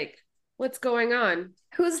like, what's going on?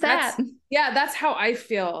 Who's that? That's how I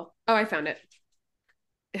feel. Oh, I found it.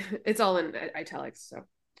 It's all in italics, so.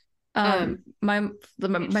 My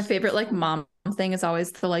favorite like mom thing is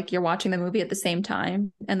always the like you're watching the movie at the same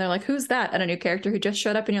time and they're like, who's that? And a new character who just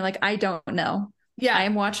showed up and you're like, I don't know. Yeah, I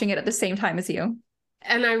am watching it at the same time as you.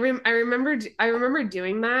 And I remember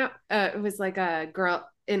doing that. It was like a girl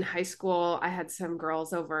in high school. I had some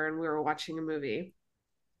girls over and we were watching a movie,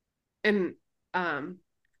 and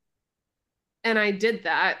I did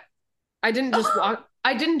that. I didn't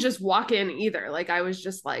just walk in either. Like I was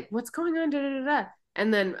just like, what's going on? Da, da, da, da.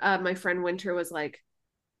 And then my friend Winter was like,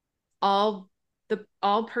 all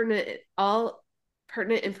pertinent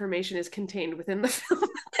information is contained within the film.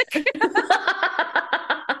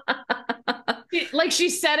 Like she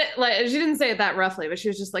said it, like she didn't say it that roughly, but she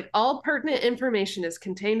was just like, all pertinent information is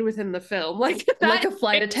contained within the film. Like a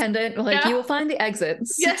flight attendant, like you will find the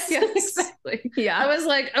exits. Yes, exactly. Yeah. I was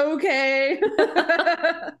like, okay.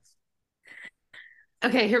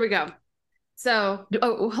 Okay, here we go. So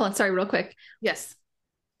hold on, sorry, real quick. Yes.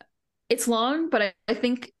 It's long, but I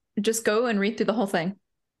think just go and read through the whole thing.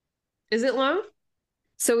 Is it long?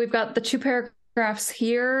 So we've got the 2 paragraphs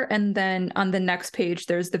here, and then on the next page,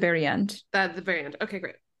 there's the very end. The very end. Okay,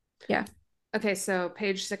 great. Yeah. Okay, so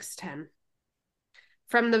page 610.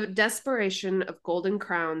 From the desperation of golden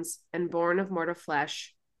crowns and born of mortal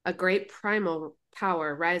flesh, a great primal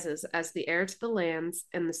power rises as the heir to the lands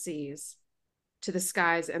and the seas, to the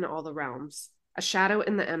skies and all the realms, a shadow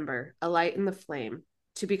in the ember, a light in the flame,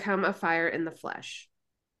 to become a fire in the flesh.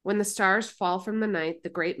 When the stars fall from the night, the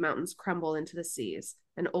great mountains crumble into the seas.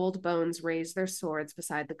 and old bones raise their swords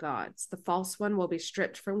beside the gods. The false one will be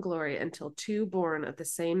stripped from glory until two born of the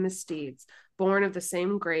same misdeeds, born of the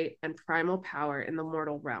same great and primal power in the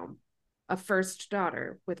mortal realm. A first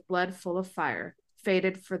daughter with blood full of fire,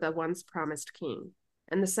 fated for the once promised king,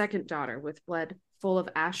 and the second daughter with blood full of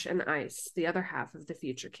ash and ice, the other half of the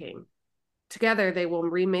future king. Together they will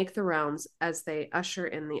remake the realms as they usher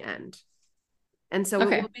in the end. And so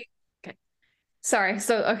Okay. it will be okay. Sorry.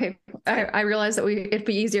 So, okay. I realized that it'd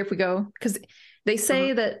be easier if we go, because they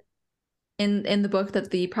say that in the book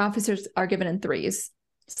that the prophecies are given in threes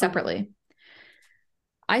separately.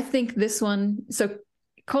 I think this one, so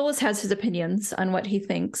Colas has his opinions on what he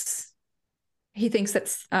thinks. He thinks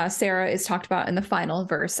that Sarah is talked about in the final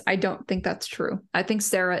verse. I don't think that's true. I think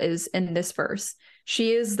Sarah is in this verse.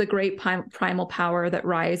 She is the great primal power that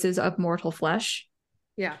rises of mortal flesh.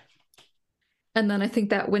 Yeah. And then I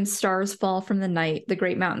think that when stars fall from the night, the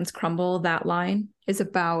great mountains crumble. That line is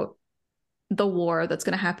about the war that's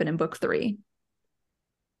going to happen in book 3.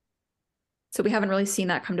 So we haven't really seen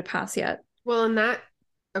that come to pass yet. Well, and that,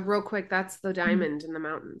 real quick, that's the diamond in the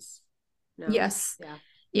mountains. No? Yes. Yeah.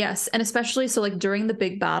 Yes. And especially so like during the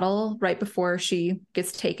big battle, right before she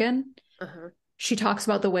gets taken, she talks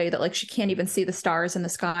about the way that like she can't even see the stars in the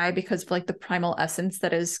sky because of like the primal essence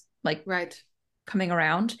that is like coming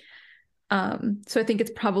around. So I think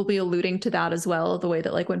it's probably alluding to that as well, the way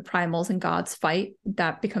that like when primals and gods fight,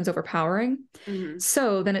 that becomes overpowering.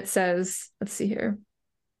 So then it says, let's see here.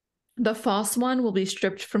 The false one will be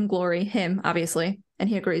stripped from glory, him, obviously, and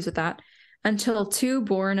he agrees with that, until two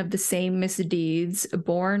born of the same misdeeds,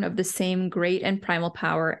 born of the same great and primal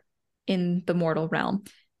power in the mortal realm.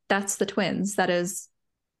 That's the twins. That is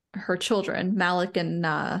her children, Malak and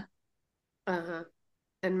and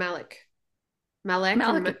Malak.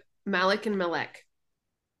 Malak and Malek.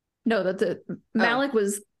 No, the Malak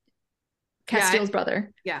was Castiel's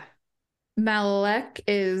brother. Yeah. Malek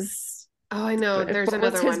is. Oh, I know. There's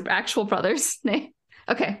another one. His actual brother's name?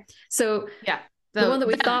 Okay, so yeah, the one that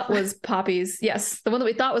we thought was Poppy's. Yes, the one that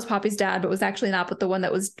we thought was Poppy's dad, but was actually not. But the one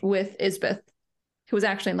that was with Isbeth, who was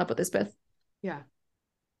actually in love with Isbeth. Yeah,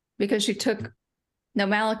 because she took. No,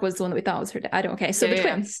 Malak was the one that we thought was her dad. Okay, so the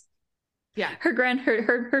twins. Yeah,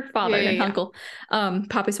 her father and uncle,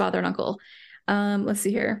 Poppy's father and uncle. Let's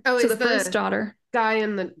see here. Oh, so the first daughter, guy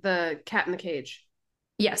in the cat in the cage.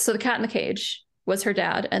 Yes, so the cat in the cage was her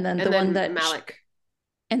dad, and then one that Malak.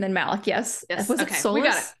 And then Malak, yes. Was it Solus? We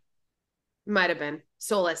got it. Might have been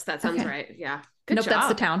Solus. That sounds right. Yeah. Good job. That's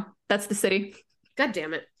the town. That's the city. God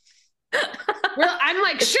damn it. Well, I'm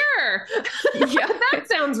like, sure. Yeah, that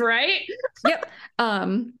sounds right. Yep.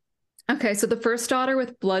 Okay, so the first daughter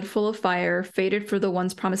with blood full of fire, fated for the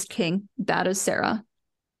once promised king, that is Sarah.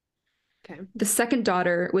 Okay. The second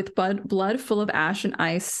daughter with blood full of ash and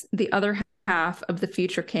ice, the other half of the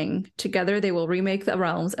future king. Together they will remake the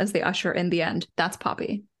realms as they usher in the end. That's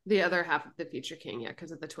Poppy. The other half of the future king, yeah,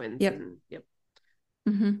 because of the twins. Yep.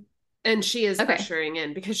 And she is ushering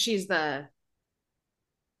in because she's the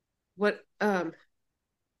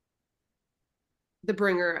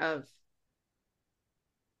bringer of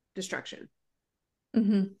destruction.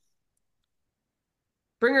 Bringer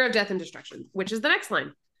of death and destruction, which is the next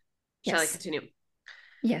line. Shall I continue?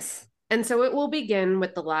 Yes. And so it will begin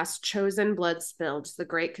with the last chosen blood spilled, the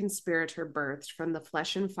great conspirator birthed from the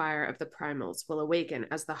flesh and fire of the primals will awaken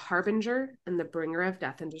as the harbinger and the bringer of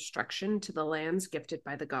death and destruction to the lands gifted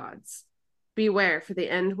by the gods. Beware, for the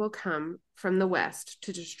end will come from the west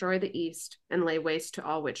to destroy the east and lay waste to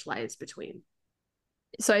all which lies between.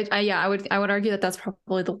 So I would argue that that's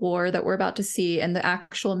probably the war that we're about to see in the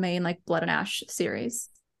actual main like Blood and Ash series.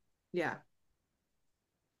 Yeah.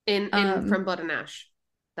 In from Blood and Ash.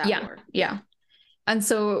 War. Yeah. And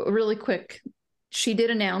so really quick, she did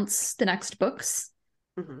announce the next books.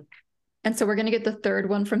 And so we're going to get the third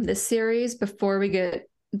one from this series before we get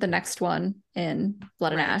the next one in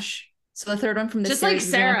Blood and Ash. So the third one from this series.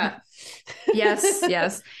 Just like Sarah.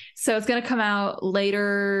 Yes. So it's going to come out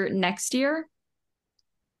later next year.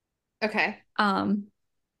 Okay. And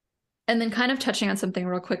then kind of touching on something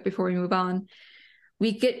real quick before we move on.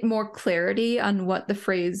 We get more clarity on what the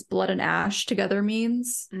phrase blood and ash together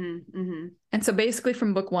means. And so basically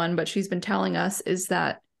from book 1, but she's been telling us is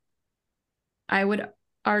that I would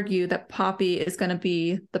argue that Poppy is going to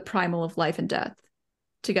be the primal of life and death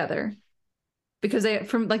together. Because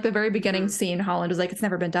from like the very beginning scene, Holland is like, it's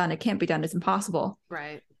never been done. It can't be done. It's impossible.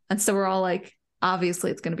 Right. And so we're all like, obviously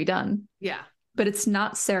it's going to be done. Yeah. But it's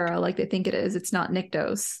not Sarah like they think it is. It's not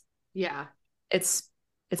Nyktos. Yeah. It's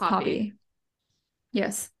Poppy.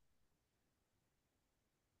 Yes.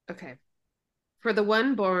 Okay. For the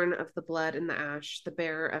one born of the blood and the ash, the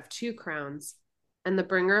bearer of 2 crowns, and the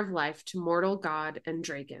bringer of life to mortal god and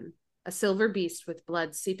Draken. A silver beast with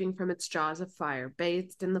blood seeping from its jaws of fire,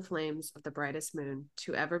 bathed in the flames of the brightest moon,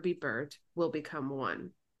 to ever be birthed, will become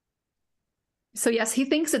one. So yes, he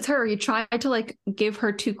thinks it's her. He tried to like give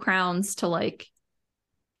her 2 crowns to like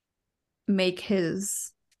make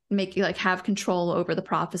like have control over the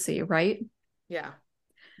prophecy, right? Yeah.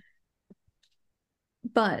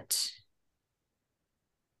 But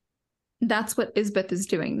that's what Isbeth is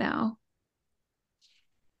doing now.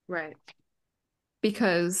 Right.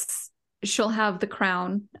 Because she'll have the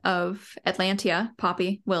crown of Atlantia,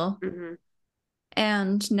 Poppy will. Mm-hmm.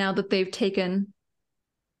 And now that they've killed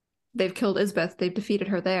Isbeth, they've defeated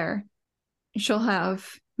her there. She'll have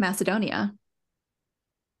Macedonia.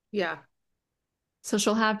 Yeah. So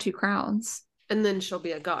she'll have 2 crowns. And then she'll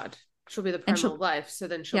be a god. She'll be the primal life. So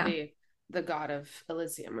then she'll be the god of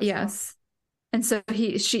Elysium as yes. Well. And so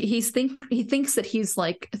he thinks that he's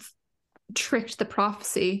like tricked the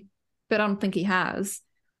prophecy, but I don't think he has.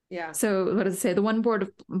 Yeah. So what does it say? The one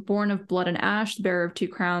born of blood and ash, the bearer of 2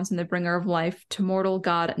 crowns, and the bringer of life to mortal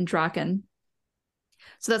god and Draken.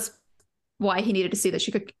 So that's why he needed to see that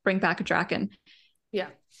she could bring back a Draken. Yeah.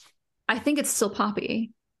 I think it's still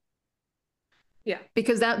Poppy. Yeah.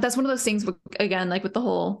 Because that's one of those things, again, like with the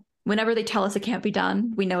whole, whenever they tell us it can't be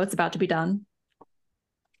done, we know it's about to be done.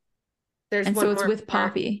 And so it's with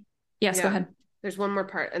Poppy. Yes, go ahead. There's one more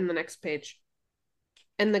part in the next page.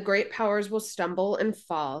 And the great powers will stumble and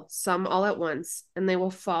fall, some all at once, and they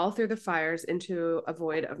will fall through the fires into a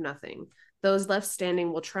void of nothing. Those left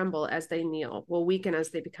standing will tremble as they kneel, will weaken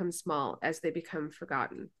as they become small, as they become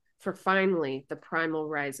forgotten. For finally the primal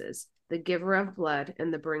rises, the giver of blood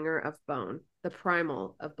and the bringer of bone, the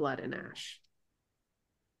primal of blood and ash.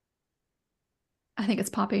 I think it's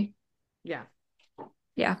Poppy. Yeah.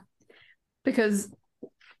 Yeah. Because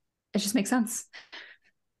it just makes sense.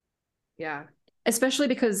 Yeah. Especially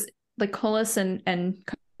because like Cullis and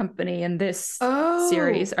company in this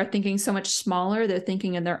series are thinking so much smaller. They're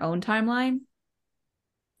thinking in their own timeline.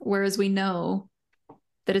 Whereas we know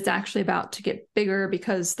that it's actually about to get bigger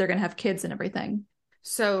because they're going to have kids and everything.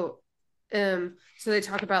 So they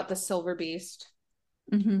talk about the silver beast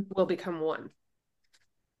will become one.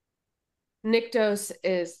 Nyktos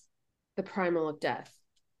is the primal of death,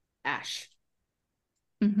 ash.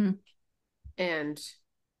 And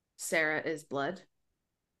Sarah is blood.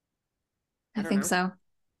 I think so.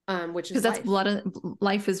 Which is because that's blood.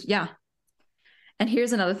 Life is, yeah. And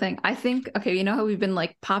here's another thing. I think, okay, you know how we've been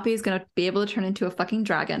like, Poppy is going to be able to turn into a fucking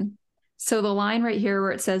dragon. So the line right here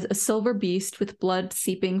where it says, a silver beast with blood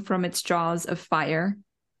seeping from its jaws of fire,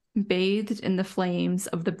 bathed in the flames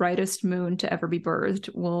of the brightest moon to ever be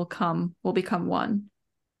birthed, will become one.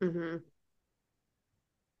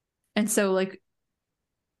 And so like,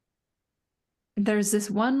 there's this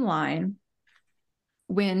one line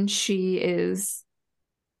when she is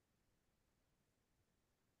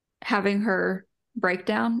having her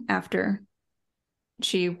breakdown after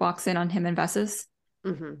she walks in on him and Vessus,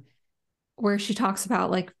 where she talks about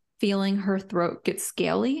like feeling her throat get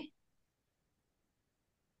scaly.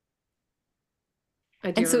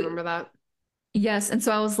 I do remember that. Yes. And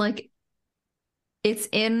so I was like, it's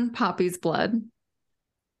in Poppy's blood.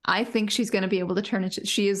 I think she's going to be able to turn into,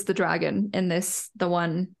 she is the dragon in this, the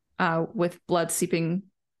one with blood seeping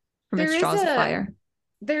from its jaws of fire.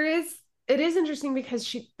 It is interesting because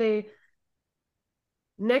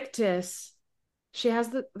Nyktos, she has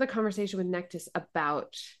the conversation with Nyktos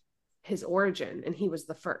about his origin, and he was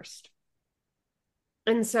the first.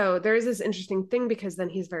 And so there is this interesting thing because then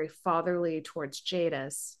he's very fatherly towards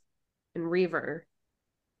Jadis and Reaver.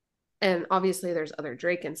 And obviously there's other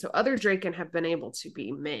Draken. So other Draken have been able to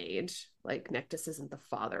be made. Like Nyktos isn't the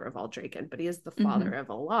father of all Draken, but he is the father of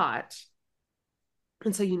a lot.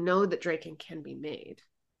 And so you know that Draken can be made.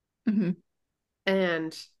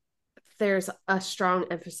 And there's a strong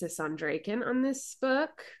emphasis on Draken on this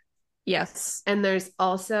book. Yes. And there's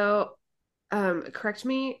also, correct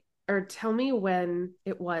me or tell me when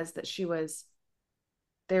it was that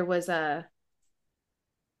there was a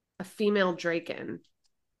female Draken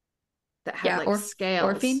that had scales.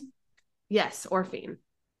 Orphine? Yes, Orphine.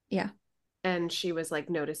 Yeah. And she was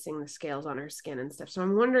like noticing the scales on her skin and stuff. So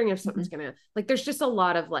I'm wondering if something's gonna, like, there's just a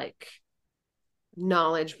lot of like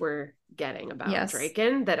knowledge we're getting about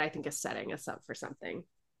Draken that I think is setting us up for something.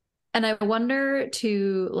 And I wonder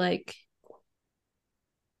too, like,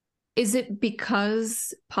 is it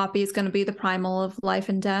because Poppy is going to be the primal of life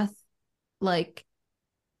and death? Like,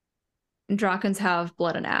 Drakens have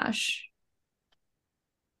blood and ash.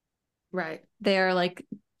 Right. They are like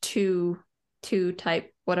two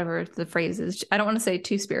type, whatever the phrase is. I don't want to say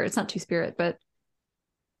two spirit. It's not two spirit, but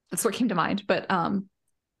That's what came to mind. But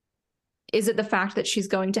is it the fact that she's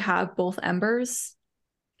going to have both embers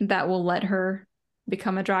that will let her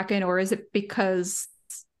become a dragon, or is it because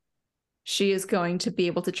she is going to be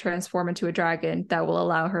able to transform into a dragon that will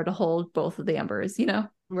allow her to hold both of the embers, you know?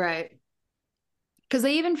 Right. Because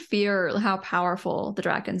they even fear how powerful the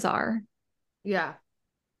dragons are. Yeah.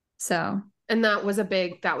 So, and that was a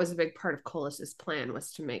big part of Kolis's plan,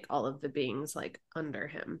 was to make all of the beings like under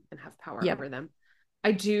him and have power over them.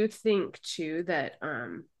 I do think too that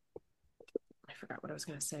I forgot what I was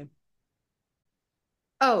going to say.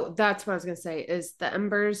 Oh, that's what I was going to say, is the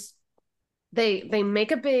embers, they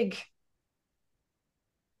make a big,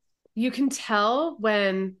 you can tell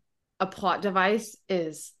when a plot device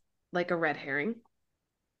is like a red herring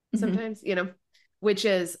sometimes, you know, which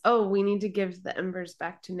is, oh, we need to give the embers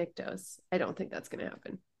back to Nyktos. I don't think that's going to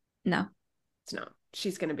happen. No, it's not.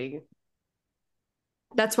 She's going to be.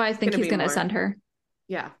 That's why I think he's going to ascend her.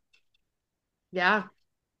 Yeah. Yeah.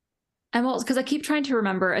 I'm also, because I keep trying to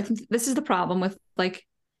remember. I think this is the problem with like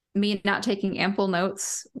me not taking ample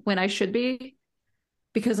notes when I should be,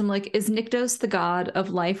 because I'm like, is Nyktos the god of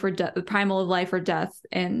life or death, the primal of life or death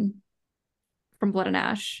in From Blood and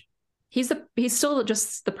Ash? He's still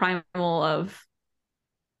just the primal of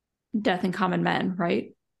death and common men,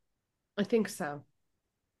 right? I think so.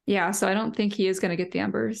 Yeah, so I don't think he is going to get the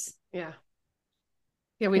embers. Yeah.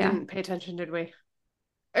 Yeah, we didn't pay attention, did we?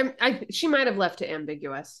 She might have left it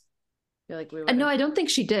ambiguous. I feel like we would. No, I don't think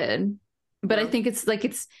she did. But no. I think it's like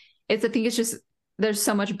I think it's just there's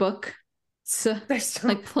so much book. So there's so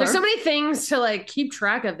many things to like keep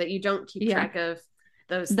track of that you don't keep track of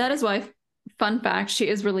those. That things. Is why, fun fact, she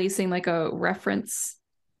is releasing like a reference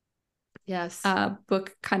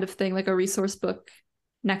book kind of thing, like a resource book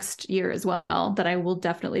next year as well, that I will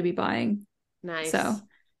definitely be buying. Nice. So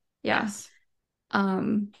yeah. Yes.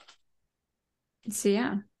 So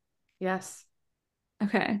yeah. Yes.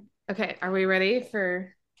 Okay. Are we ready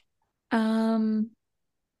for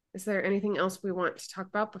is there anything else we want to talk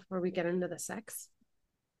about before we get into the sex?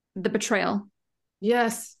 The betrayal.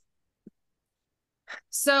 Yes.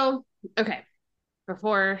 So, okay.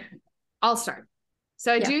 Before I'll start.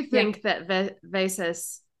 So I do think that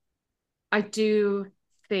Vasus, I do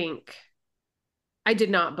think I did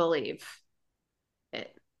not believe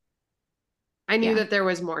it. I knew that there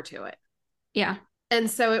was more to it. Yeah.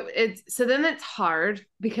 And so so then it's hard,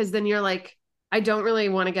 because then you're like, I don't really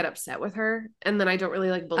want to get upset with her. And then I don't really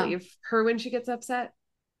like believe her when she gets upset.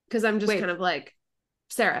 Cause I'm just kind of like,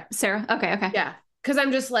 Sarah. Okay. Yeah. Cause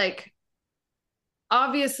I'm just like,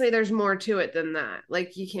 obviously there's more to it than that.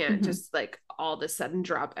 Like you can't just like all of a sudden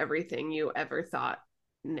drop everything you ever thought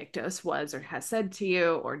Nyktos was or has said to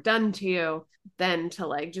you or done to you, then to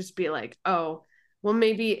like, just be like, oh, well,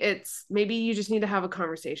 maybe you just need to have a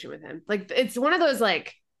conversation with him. Like it's one of those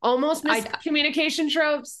like almost miscommunication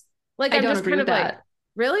tropes. Like I'm just kind of like,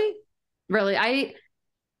 really? That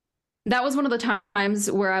was one of the times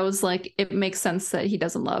where I was like, it makes sense that he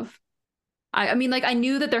doesn't love. I mean, like I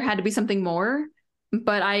knew that there had to be something more,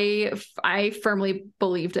 but I firmly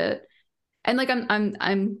believed it. And like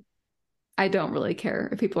I don't really care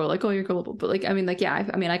if people are like, oh, you're gullible, but like I mean, like I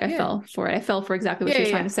fell for it. I fell for exactly what she was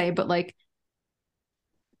trying to say, but like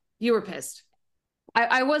you were pissed.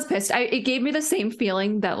 I was pissed. It gave me the same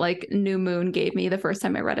feeling that like New Moon gave me the first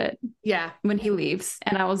time I read it. Yeah. When he leaves.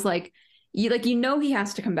 And I was like, he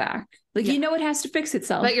has to come back. Like, it has to fix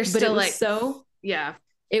itself. But you're still like, so, yeah.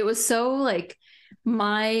 It was so like,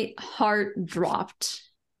 my heart dropped.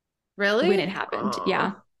 Really? When it happened. Aww.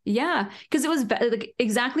 Yeah. Yeah. Because it was like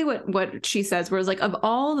exactly what she says, where it's like, of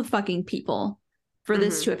all the fucking people for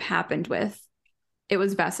this to have happened with, it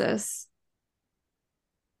was Vasus.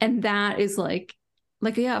 And that is like,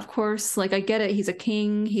 yeah, of course, like I get it. He's a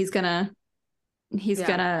king. He's gonna,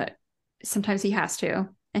 sometimes he has to,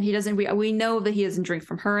 and he doesn't, we know that he doesn't drink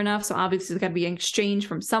from her enough. So obviously there's gotta be an exchange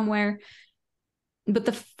from somewhere, but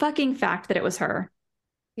the fucking fact that it was her.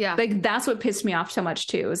 Yeah. Like, that's what pissed me off so much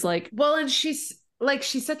too, is like, well, and she's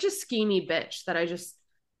such a schemy bitch that I just,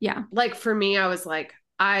 like for me, I was like,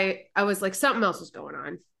 I was like, something else was going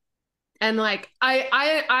on. And like,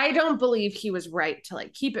 I don't believe he was right to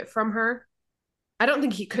like keep it from her. I don't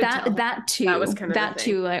think he could tell. That too. That was kind of that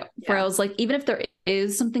too. Like, where I was like, even if there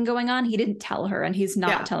is something going on, he didn't tell her, and he's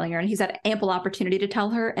not telling her, and he's had ample opportunity to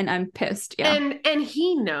tell her, and I'm pissed. Yeah. And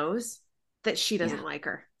he knows that she doesn't like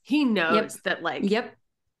her. He knows that like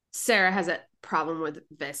Sarah has a problem with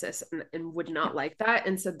Vasus and would not like that,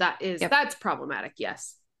 and so that's problematic.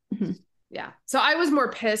 Yes. Mm-hmm. Yeah. So I was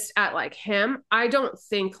more pissed at like him. I don't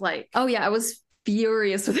think like, oh yeah, I was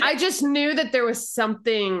furious with it. I just knew that there was some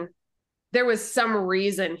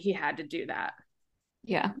reason he had to do that.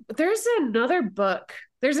 Yeah. There's another book.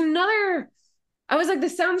 There's another. I was like,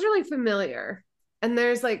 this sounds really familiar. And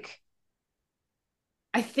there's like,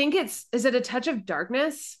 I think is it A Touch of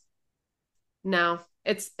Darkness? No,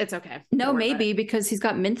 it's okay. No, Don't worry about it. maybe because he's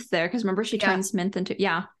got Mint there. Because remember, she Yeah. turns Mint into,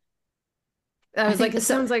 yeah. I I was like, think it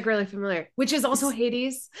so. sounds like really familiar, which is also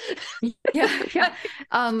Hades. Yeah, yeah.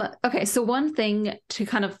 Okay, so one thing to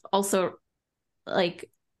kind of also like,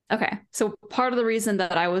 okay, so part of the reason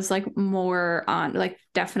that I was like more on, like,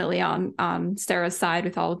 definitely on Sarah's side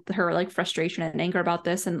with all her like frustration and anger about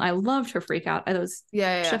this, and I loved her freak out. I was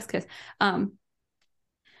Yeah, yeah, yeah. chef's kiss.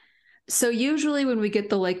 So usually when we get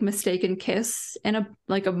the like mistaken kiss in a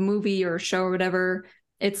like a movie or a show or whatever,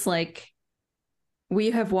 it's like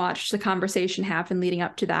we have watched the conversation happen leading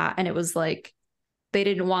up to that, and it was like they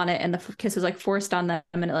didn't want it, and the kiss was like forced on them,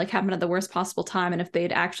 and it like happened at the worst possible time. And if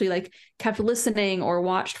they'd actually like kept listening or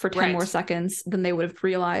watched for 10 more Right, seconds, then they would have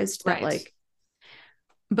realized that right. like,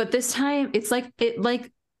 but this time it's like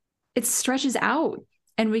it stretches out,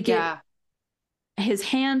 and we get Yeah, his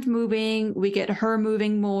hand moving, we get her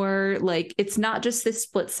moving more. Like it's not just this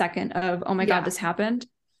split second of, oh my God, yeah, this happened.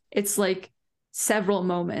 It's like several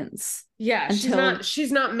moments yeah. until,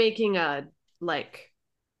 She's not making a like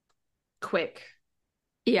quick.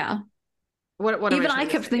 yeah. What am I Even I trying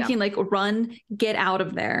to kept say? Yeah, thinking, like, run, get out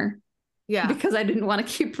of there, yeah, because I didn't want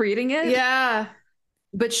to keep reading it. yeah,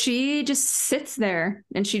 But she just sits there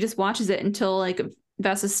and she just watches it until like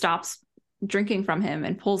Vesa stops drinking from him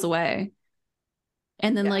and pulls away.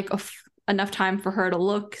 And then yeah, like enough time for her to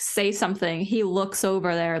look, say something. He looks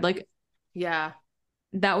over there. Like yeah,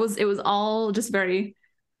 it was all just very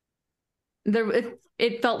there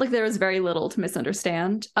it felt like there was very little to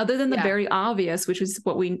misunderstand other than the yeah. very obvious, which is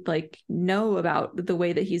what we like know about the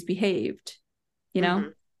way that he's behaved, you know? Mm-hmm.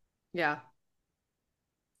 Yeah,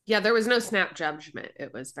 yeah. There was no snap judgment.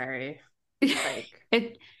 It was very like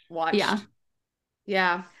it yeah. watched.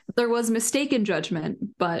 Yeah, There was mistaken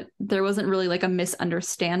judgment, but there wasn't really like a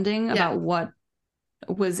misunderstanding yeah, about what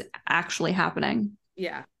was actually happening,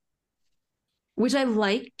 yeah, which I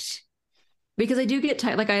liked because I do get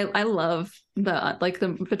tired. Like I love the like the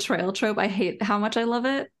betrayal trope. I hate how much I love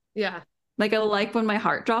it. yeah, Like I like when my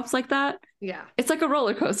heart drops like that. yeah, It's like a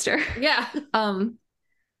roller coaster. yeah, Um,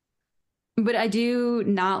 but I do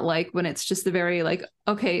not like when it's just the very like,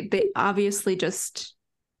 okay, they obviously just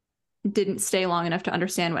didn't stay long enough to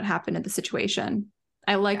understand what happened in the situation.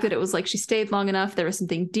 I like yeah, that it was like she stayed long enough. There was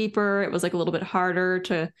something deeper. It was like a little bit harder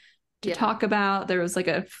to yeah, talk about. There was like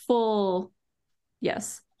a full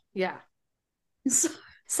yes. yeah.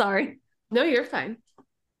 Sorry. No, you're fine.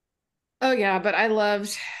 Oh yeah, but I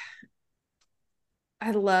loved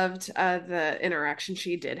the interaction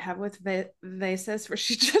she did have with Vasis, where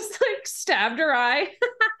she just like stabbed her eye.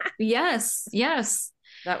 Yes, yes.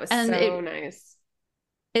 That was And so nice.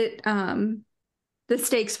 it the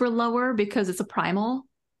stakes were lower because it's a primal.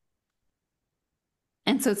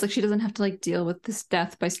 And so it's like she doesn't have to like deal with this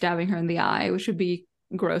death by stabbing her in the eye, which would be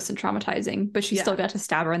gross and traumatizing, but she still Yeah. got to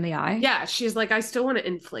stab her in the eye. Yeah, she's like, I still want to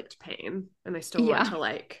inflict pain, and I still want Yeah. to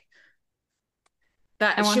like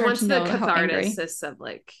I that. want She her wants to the know how angry. catharsis of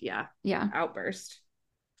like, yeah, Yeah. outburst.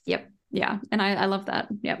 Yep. Yeah. And I love that.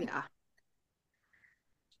 Yep. Yeah,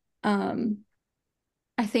 Um,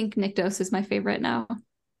 I think Nyktos is my favorite now.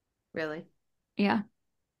 really. Yeah.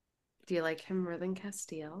 Do you like him more than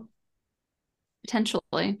Castile?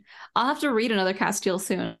 Potentially. I'll have to read another Castile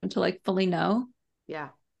soon to like fully know. Yeah,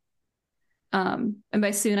 And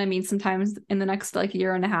by soon I mean sometimes in the next like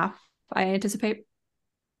year and a half, I anticipate.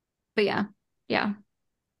 But yeah. Yeah.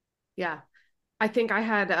 yeah. I think I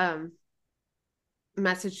had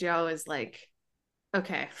messaged y'all as like,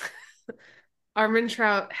 okay,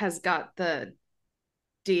 Armentrout has got the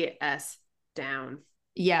DS down,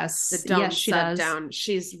 the Yes. Dom Yes, she sub does. down.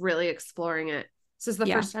 She's really exploring it. This is the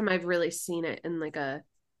Yeah. first time I've really seen it in like a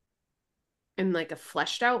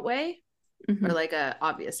fleshed out way or Hmm. like a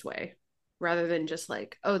obvious way, rather than just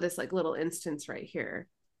like, oh, this like little instance right here.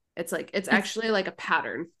 It's like it's It's actually like a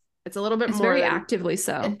pattern. It's a little bit it's more very than actively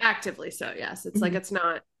so. actively so. Yes, it's like Hmm. it's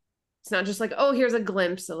not just like, oh, here's a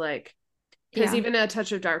glimpse of like, because Yeah. even A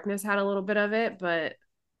Touch of Darkness had a little bit of it, but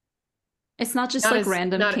It's not just not like as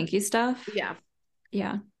random not kinky stuff. yeah,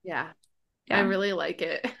 Yeah. yeah. I Yeah. really like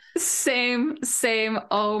it. Same, same.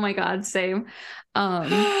 Oh my God, same. Um,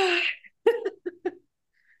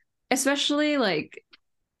 especially like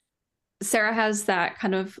Sarah has that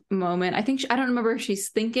kind of moment. I think I don't remember if she's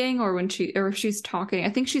thinking or when she or if she's talking. I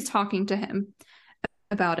think she's talking to him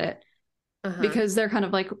about it Uh-huh. because they're kind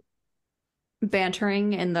of like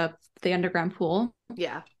bantering in the underground pool.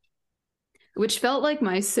 Yeah. which felt like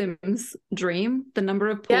my Sims dream, the number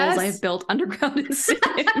of pools Yes. I've built underground in Sims.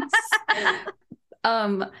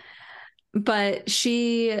 um, but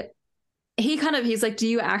he's like, do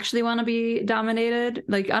you actually want to be dominated?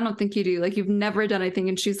 Like, I don't think you do. Like, you've never done anything.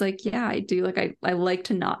 And she's like, yeah, I do. Like, I like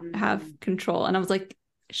to not have control. And I was like,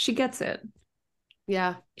 she gets it.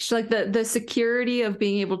 Yeah. She's like the security of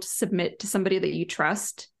being able to submit to somebody that you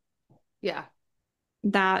trust. Yeah.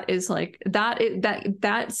 That is like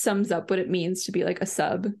that sums up what it means to be like a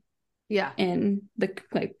sub. Yeah. In the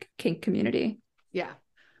like kink community. Yeah.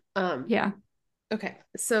 Yeah. Okay.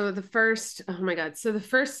 So oh my God. So the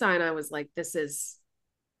first sign I was like,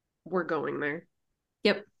 we're going there.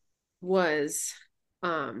 Yep. Was,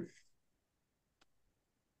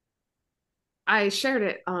 I shared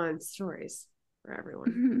it on stories for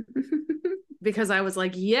everyone because I was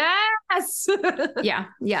like, yes. Yeah.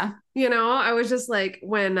 Yeah. You know, I was just like,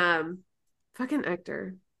 when, fucking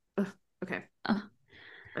Hector. Ugh, okay.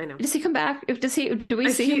 I know. Does he come back? Do we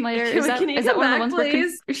see him later? Is that one back, of the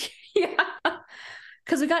ones please? Yeah.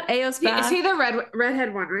 Because we got Eos back. Is he the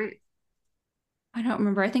redhead one, right? I don't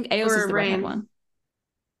remember. I think Eos is the redhead one.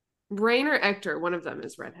 Rain or Hector, one of them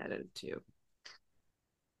is redheaded too.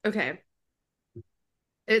 Okay.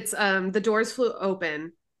 It's the doors flew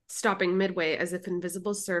open, stopping midway as if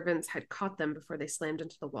invisible servants had caught them before they slammed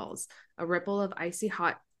into the walls. A ripple of icy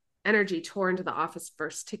hot energy tore into the office,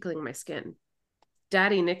 first tickling my skin.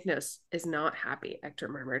 Daddy Niknos is not happy, Hector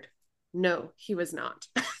murmured. No, he was not.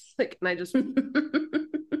 Like, and I just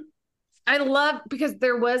I love, because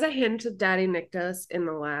there was a hint of Daddy Niknos in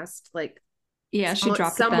the last, like, yeah, she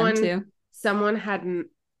dropped it then too. Someone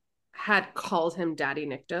had called him Daddy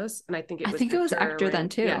Niknos, and I think it was Hector then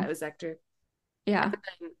too. Yeah, it was Hector. Yeah.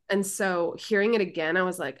 And so hearing it again, I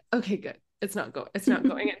was like, okay, good. It's not going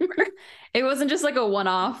anywhere. It wasn't just like a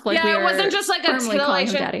one-off. Like, yeah, it wasn't just like a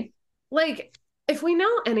titillation. Daddy. Like, if we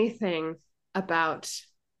know anything about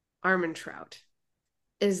Armentrout,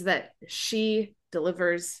 is that she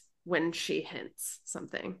delivers when she hints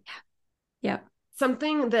something. Yeah.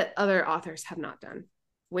 Something that other authors have not done,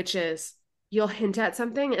 which is you'll hint at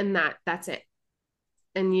something and that's it.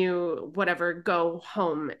 And you, whatever, go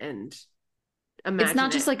home and imagine. It's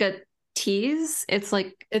not just like a tease. It's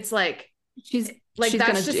like she's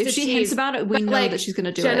gonna, if she hints about it, we know that she's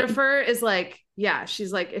gonna do it. Jennifer is like, yeah,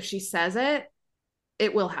 she's like, if she says it,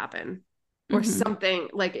 it will happen. Or something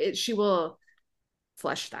like it, she will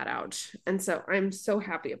flesh that out. And so I'm so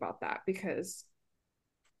happy about that, because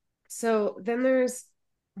so then there's,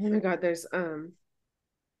 oh my God, there's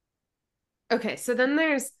okay, so then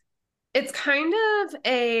it's kind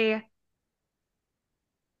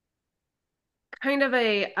of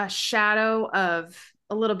a shadow of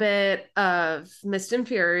a little bit of Mist and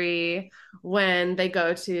Fury when they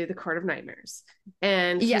go to the Court of Nightmares.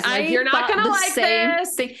 And she's like, you're not gonna like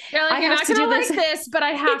this. You're like, you're not gonna like this, but I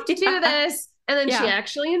have to do this. And then she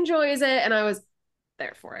actually enjoys it, and I was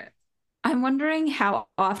there for it. I'm wondering how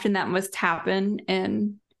often that must happen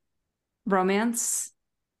in romance.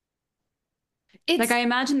 Like, I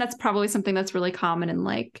imagine that's probably something that's really common in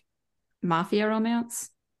like mafia romance.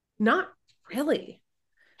 Not really.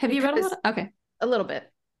 Have you read a lot? Okay. A little bit.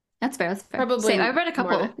 That's fair. Probably. Same. I've read a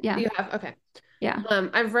couple. Yeah. You have? Okay. Yeah.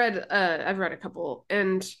 I've read a couple,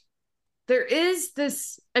 and there is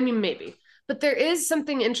this, I mean, maybe, but there is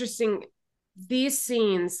something interesting. These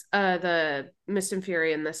scenes, the Mist and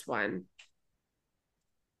Fury in this one,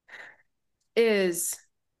 is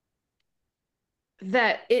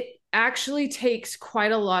that it actually takes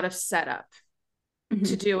quite a lot of setup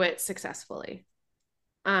to do it successfully.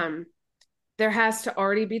 There has to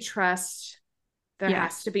already be trust. There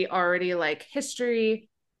has to be already like history.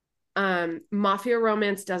 Mafia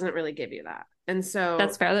romance doesn't really give you that. And so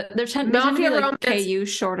that's fair. There tend to be like KU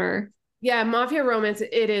shorter. Yeah, mafia romance,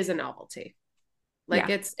 it is a novelty. Like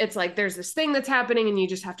it's like there's this thing that's happening and you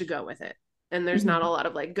just have to go with it. And there's not a lot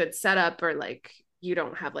of like good setup, or like you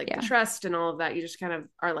don't have like the trust and all of that. You just kind of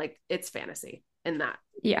are like, it's fantasy in that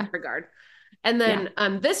regard. And then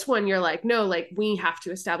this one, you're like, no, like we have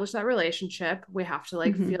to establish that relationship. We have to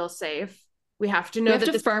like feel safe. We have to know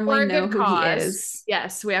that this firmly know who he is.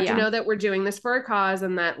 Yes, we have to know that we're doing this for a cause,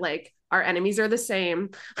 and that like our enemies are the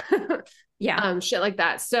same. Shit like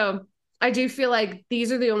that. So I do feel like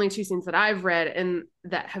these are the only two scenes that I've read and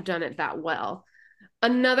that have done it that well.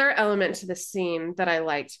 Another element to the scene that I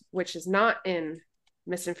liked, which is not in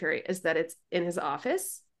Mist and Fury, is that it's in his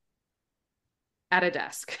office at a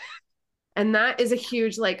desk. And that is a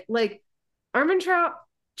huge, like Armentrout,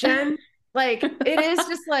 Jen, like it is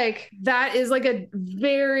just like, that is like a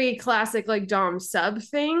very classic, like Dom sub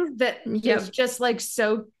thing that is just like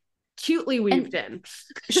so cutely weaved in.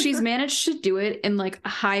 She's managed to do it in like a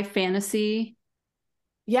high fantasy,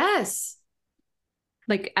 Yes.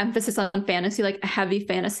 like emphasis on fantasy, like a heavy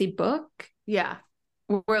fantasy book, Yeah.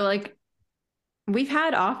 where like we've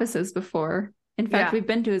had offices before. In fact, Yeah. we've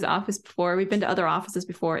been to his office before. We've been to other offices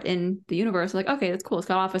before in the universe. Like, okay, that's cool. It's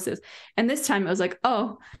got offices. And this time it was like,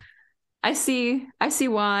 oh, I see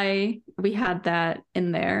why we had that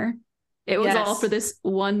in there. It was all for Yes. this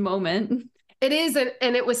one moment. It is,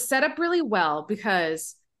 and it was set up really well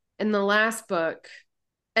because in the last book,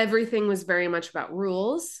 everything was very much about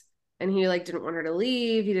rules, and he like didn't want her to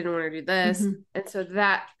leave. He didn't want her to do this, Mhm.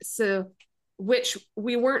 and so which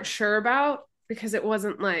we weren't sure about because it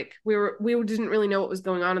wasn't like we didn't really know what was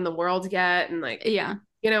going on in the world yet, and like Yeah.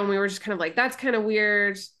 and we were just kind of like, that's kind of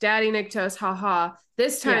weird, Daddy Niktos, haha.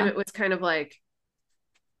 This time Yeah. it was kind of like,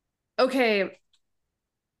 okay,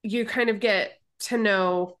 you kind of get to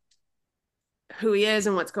know who he is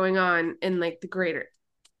and what's going on in like the greater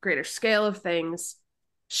scale of things.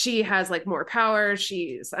 She has like more power,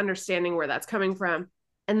 she's understanding where that's coming from,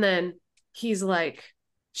 and then he's like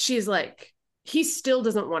she's like he still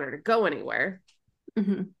doesn't want her to go anywhere,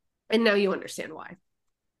 Mm-hmm. and now you understand why.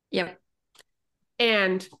 Yep.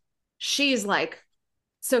 And she's like,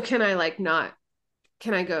 so can I like not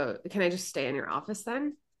can I just stay in your office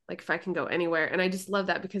then, like if I can go anywhere? And I just love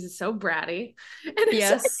that because it's so bratty and it's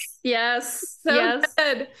Yes. Yes. so Yes.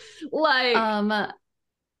 good. Like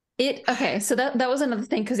Okay, so that was another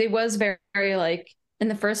thing because it was very, very like in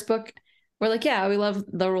the first book, we're like, yeah, we love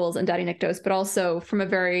the rules and Daddy Niktos, but also from a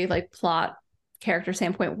very like plot character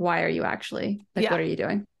standpoint, why are you actually like Yeah. what are you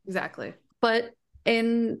doing? Exactly. But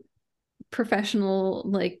in professional,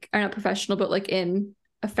 like or not professional, but like in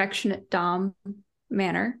affectionate Dom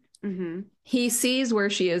manner, Mm-hmm. he sees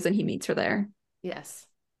where she is and he meets her there. Yes.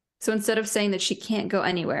 So instead of saying that she can't go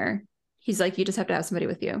anywhere, he's like, you just have to have somebody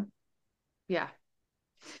with you. Yeah.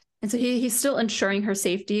 And so he's still ensuring her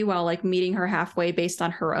safety while like meeting her halfway based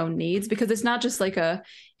on her own needs, because it's not just like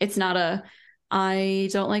it's not a, I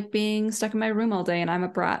don't like being stuck in my room all day and I'm a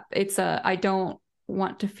brat. It's a, I don't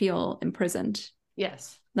want to feel imprisoned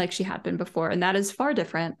Yes. like she had been before. And that is far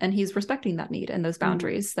different. And he's respecting that need and those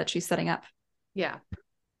boundaries that she's setting up, Yeah.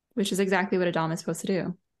 which is exactly what a Dom is supposed to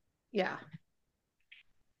do. Yeah.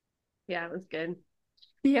 Yeah, it was good.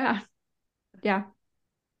 Yeah. Yeah.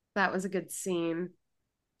 That was a good scene.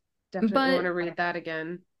 Definitely want to But read that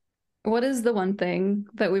again. what is the one thing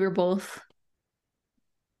that we were both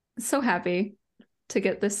so happy to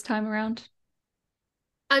get this time around?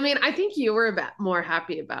 I mean, I think you were a bit more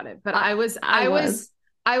happy about it, but I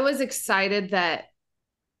I was excited that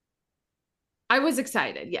I was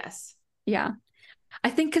excited. Yes. yeah. I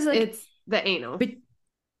think because like It's the anal. It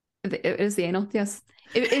is the anal, yes.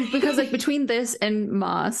 Because like between this and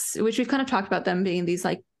Moss, which we've kind of talked about them being these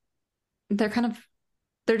like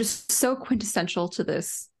they're just so quintessential to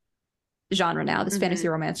this genre now, this fantasy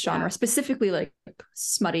romance genre, specifically like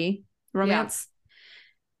smutty romance.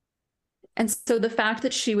 And so the fact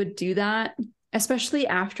that she would do that, especially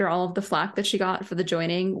after all of the flack that she got for the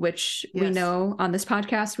joining, which we know on this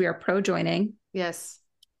podcast, we are pro joining. Yes.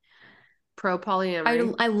 Pro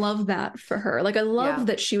polyamory. I love that for her. Like I love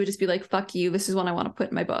that she would just be like, fuck you, this is what I want to put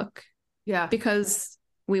in my book. Yeah. Because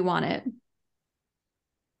we want it.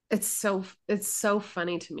 It's so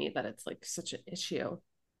funny to me that it's like such an issue.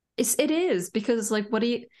 It is because like what do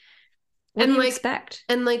you expect?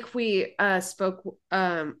 And like we spoke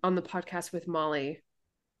on the podcast with Molly.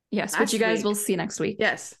 Yes, which you guys will see next week.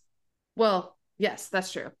 Yes. Well, yes,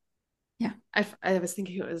 that's true. Yeah. I was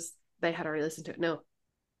thinking they had already listened to it. No.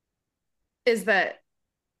 Is that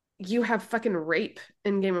you have fucking rape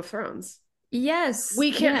in Game of Thrones. Yes.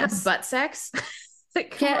 We can't have butt sex.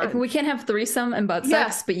 Like, we can't have threesome and butt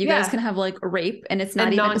sex, but you guys can have like rape and it's not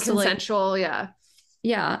and even non-consensual. Yeah.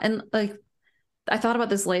 And like I thought about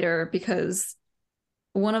this later because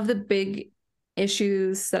one of the big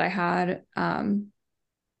issues that I had,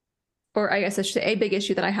 or I guess I should say a big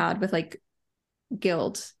issue that I had with like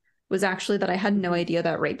Guild was actually that I had no idea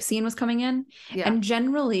that rape scene was coming in. Yeah. And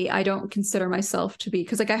generally I don't consider myself to be,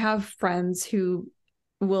 because like I have friends who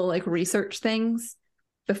will like research things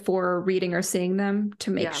before reading or seeing them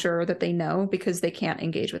to make sure that they know, because they can't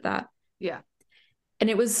engage with that. Yeah. And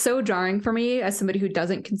it was so jarring for me as somebody who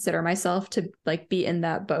doesn't consider myself to like be in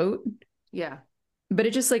that boat. Yeah. But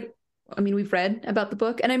it just like, I mean, we've read about the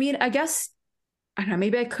book, and I mean, I guess, I don't know,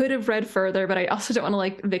 maybe I could have read further, but I also don't want to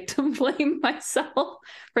like victim blame myself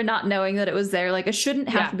for not knowing that it was there. Like it shouldn't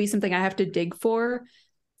have to be something I have to dig for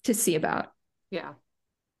to see about. Yeah.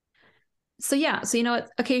 So yeah. So, you know,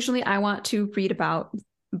 occasionally I want to read about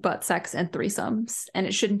butt sex and threesomes, and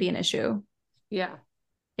it shouldn't be an issue. Yeah.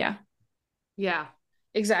 Yeah. Yeah,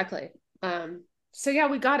 exactly. So yeah,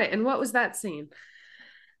 we got it. And what was that scene?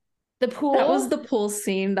 The That was pool, the pool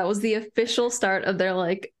scene. That was the official start of their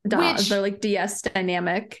like which DS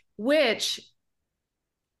dynamic. which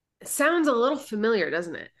sounds a little familiar,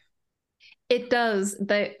 doesn't it? It does.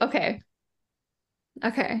 They okay.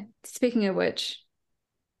 Okay. Speaking of which,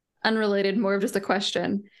 unrelated, more of just a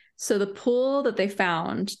question. So the pool that they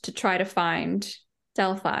found to try to find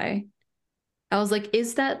Delphi, I was like,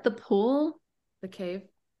 is that the pool? The cave.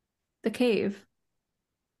 The cave?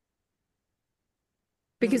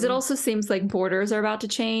 I don't Because it know. also seems like borders are about to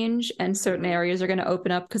change and certain Mhm. areas are going to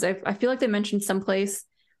open up. Because I feel like they mentioned someplace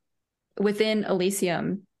within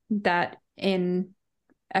Elysium that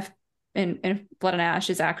F in Blood and Ash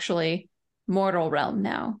is actually mortal realm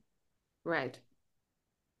now. Right.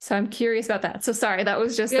 So I'm curious about that. So sorry, Yeah,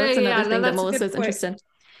 that's yeah, another yeah. No, thing that that's a good Melissa's point. interested in.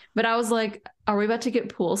 But I was like, are we about to get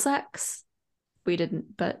pool sex? We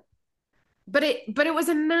didn't, but But it was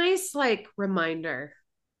a nice like reminder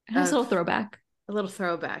it was a of little throwback. a little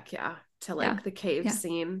throwback, yeah, to Yeah. like the cave Yeah.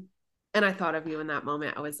 scene. And I thought of you in that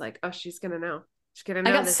moment. I was like, oh, she's gonna know. She's gonna I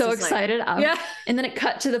know got this so is like, excited. yeah, And then it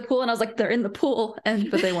cut to the pool and I was like, they're in the pool.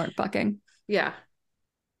 But they weren't fucking. yeah.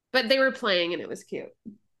 But they were playing and it was cute,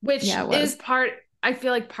 which Yeah, it is was. part, I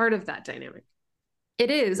feel like part of that dynamic.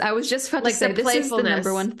 It is. I was just about to Like the say this is the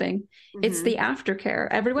number playfulness. one thing. It's Hmm. the aftercare.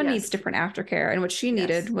 Everyone needs Yes. different aftercare. And what she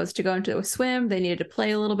needed Yes. was to go into a swim. They needed to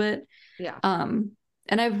play a little bit. Yeah. Um,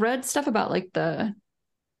 and I've read stuff about like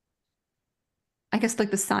I guess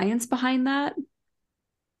like the science behind that,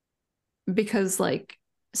 because like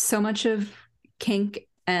so much of kink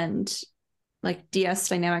and like DS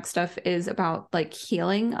dynamic stuff is about like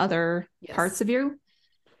healing other parts Yes. of you.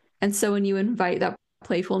 And so when you invite that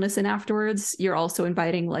playfulness in afterwards, you're also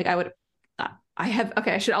inviting like I have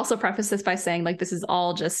okay, I should also preface this by saying like this is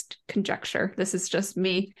all just conjecture. This is just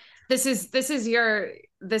me This is just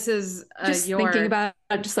thinking your about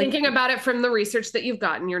it, just like thinking about it from the research that you've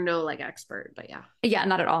gotten. You're no like expert, but yeah. yeah,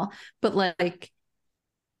 not at all. But like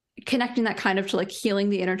connecting that kind of to like healing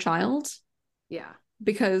the inner child, Yeah.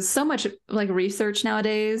 because so much like research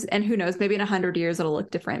nowadays, and who knows, maybe in 100 years it'll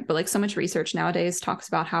look different, but like so much research nowadays talks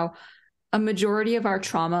about how a majority of our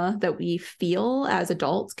trauma that we feel as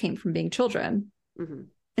adults came from being children. Hmm.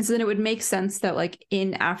 And so then it would make sense that like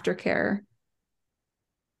in aftercare,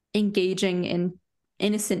 engaging in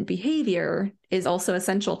innocent behavior is also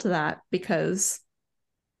essential to that, because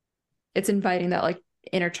it's inviting that like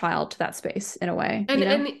inner child to that space in a way, And you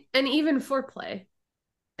know? and even foreplay,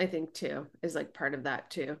 I think too, is like part of that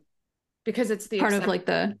too, because it's the Part of accept like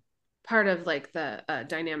the part of like the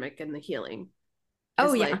dynamic and the healing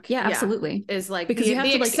oh is yeah, like, yeah, yeah, absolutely. is like Because you have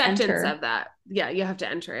the to like acceptance enter. of that. Yeah, you have to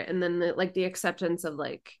enter it, and then like the acceptance of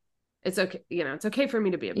like it's okay, it's okay for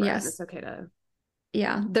me to be a brat, and Yes. it's okay to.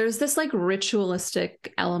 Yeah. There's this like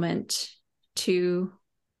ritualistic element to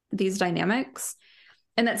these dynamics.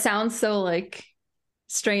 And that sounds so like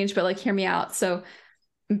strange, but like hear me out. So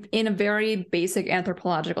in a very basic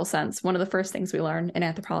anthropological sense, one of the first things we learn in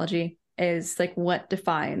anthropology is like what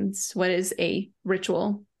is a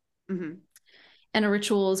ritual. Hmm. And a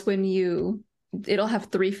ritual is when it'll have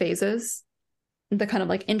three phases: the kind of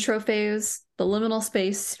like intro phase, the liminal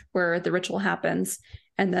space where the ritual happens,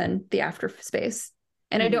 and then the after space.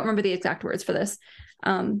 And I don't Hmm. remember the exact words for this,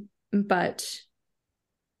 but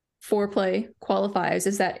foreplay qualifies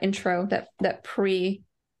as that intro, that pre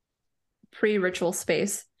ritual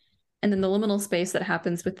space, and then the liminal space that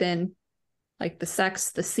happens within like the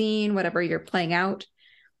sex, the scene, whatever you're playing out,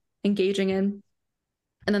 engaging in,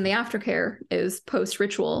 and then the aftercare is post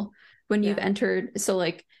ritual when you've Yeah. entered. So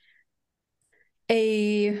like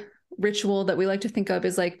a ritual that we like to think of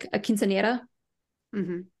is like a quinceañera,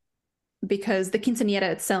 Hmm. because the quinceañera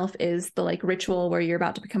itself is the like ritual where you're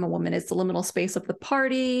about to become a woman. It's the liminal space of the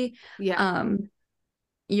party. Yeah. um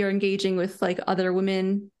you're engaging with like other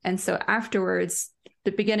women, and so afterwards,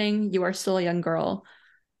 the beginning you are still a young girl,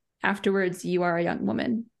 afterwards you are a young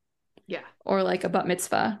woman. Yeah. Or like a bat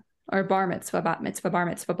mitzvah or bar mitzvah, bat mitzvah, bar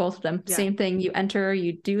mitzvah, both of them Yeah. same thing. You enter,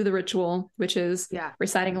 you do the ritual, which is Yeah.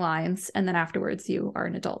 reciting lines, and then afterwards you are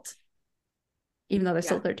an adult, even though they're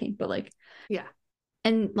still Yeah. 13. But like, Yeah.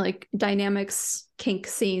 and like dynamics, kink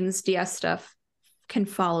scenes, DS stuff can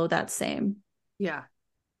follow that same Yeah.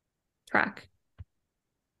 track.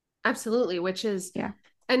 Absolutely. Which is, Yeah.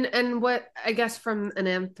 and what I guess from an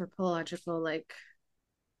anthropological like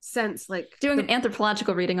sense, like Doing an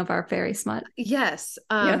anthropological reading of our fairy smut. yes,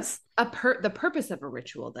 Yes. the purpose of a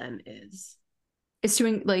ritual then is Is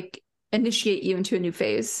to like initiate you into a new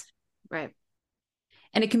phase. right.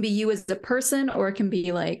 And it can be you as a person, or it can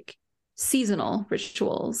be like seasonal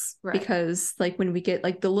rituals, Right. because like when we get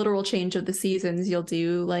like the literal change of the seasons, you'll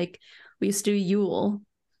do like we used to do Yule,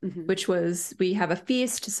 which was we have a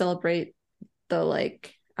feast to celebrate the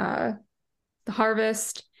like the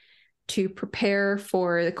harvest, to prepare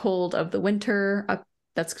for the cold of the winter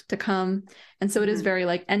that's to come. And so it is very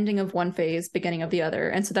like ending of one phase, beginning of the other.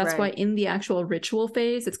 And so that's why in the actual ritual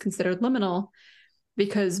phase, it's considered liminal,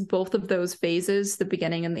 because both of those phases, the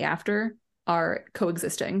beginning and the after, are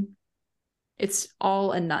coexisting. It's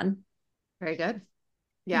all and none. Very good.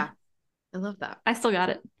 Yeah. I love that. I still got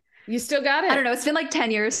it. You still got it? I don't know. It's been like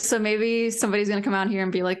 10 years. So maybe somebody's going to come out here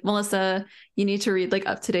and be like, Melissa, you need to read like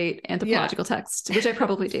up-to-date anthropological text, which I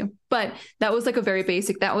probably do. But that was like a very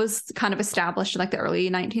basic, that was kind of established in like the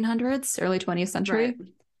early 1900s, early 20th century.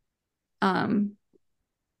 And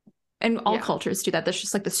all cultures do that. That's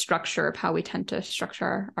just like the structure of how we tend to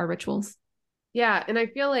structure our rituals. Yeah. And I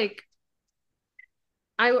feel like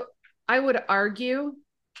I would argue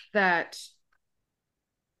that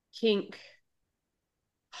kink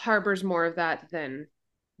harbors more of that than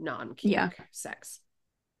non-kink sex.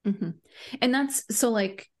 And that's so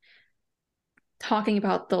like talking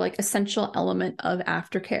about the like essential element of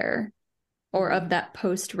aftercare or of that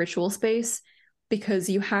post-ritual space, because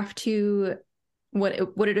you have to, what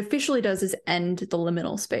it officially does is end the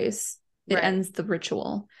liminal space. It ends the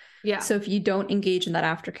ritual. Yeah. So if you don't engage in that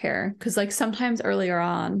aftercare, because like sometimes earlier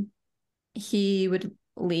on, he would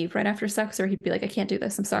leave right after sex, or he'd be like, I can't do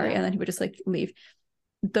this, I'm sorry. And then he would just like leave.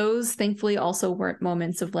 Those thankfully also weren't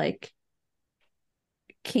moments of like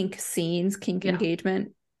kink scenes, kink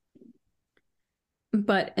engagement.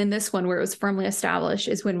 But in this one, where it was firmly established,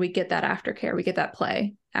 is when we get that aftercare, we get that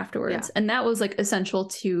play afterwards. And that was like essential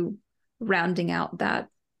to rounding out that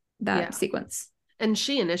sequence. And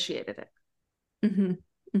she initiated it.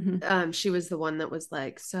 She was the one that was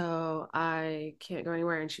like, so I can't go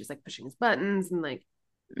anywhere. And she was like pushing his buttons and like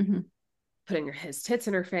putting his tits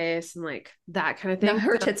in her face and like that kind of thing. No,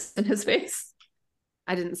 her tits in his face.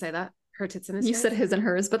 I didn't say that. Her tits in his face? You said his and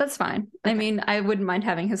hers, but that's fine. Okay. I mean, I wouldn't mind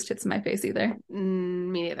having his tits in my face either.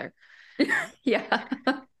 Me neither. Yeah.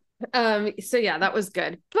 So yeah, that was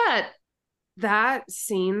good. But that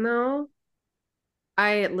scene though,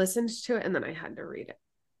 I listened to it and then I had to read it.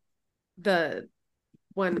 The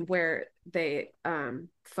one where they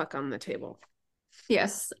fuck on the table.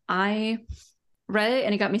 Yes, I read it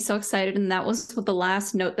and it got me so excited, and that was the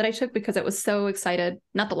last note that I took, because I was so excited,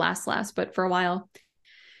 not the last but for a while,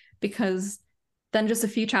 because then just a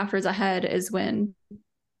few chapters ahead is when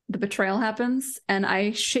the betrayal happens, and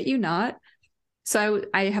I shit you not, so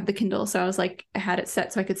I have the Kindle, so I was like, I had it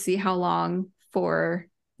set so I could see how long for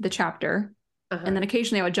the chapter, and then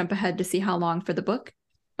occasionally I would jump ahead to see how long for the book.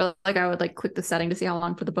 Or like I would like click the setting to see how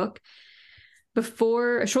long for the book.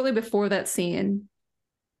 Shortly before that scene,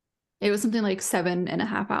 it was something like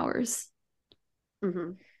 7.5 hours.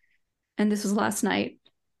 And this was last night.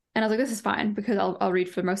 And I was like, this is fine, because I'll read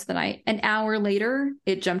for most of the night. An hour later,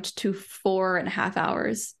 it jumped to 4.5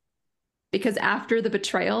 hours. Because after the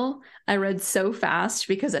betrayal, I read so fast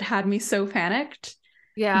because it had me so panicked.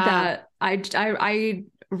 That I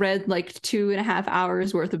read like 2.5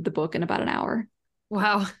 hours worth of the book in about an hour.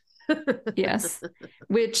 Wow. Yes.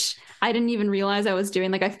 Which I didn't even realize I was doing.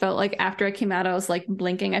 Like, I felt like after I came out, I was like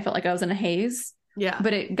blinking. I felt like I was in a haze. Yeah.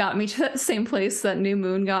 But it got me to that same place that New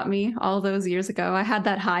Moon got me all those years ago. I had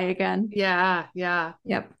that high again. Yeah. Yeah.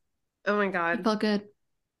 Yep. Oh my God. It felt good.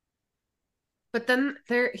 But then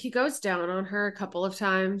he goes down on her a couple of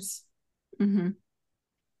times.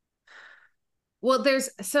 Well,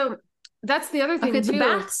 that's the other thing too. The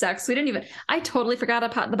bath sex. I totally forgot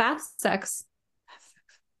about the bath sex.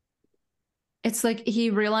 It's like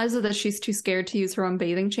he realizes that she's too scared to use her own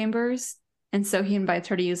bathing chambers. And so he invites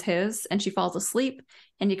her to use his, and she falls asleep,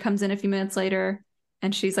 and he comes in a few minutes later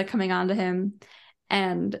and she's like coming on to him,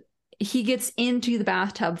 and he gets into the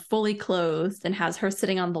bathtub fully clothed and has her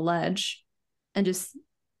sitting on the ledge and just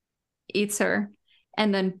eats her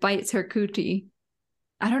and then bites her cootie.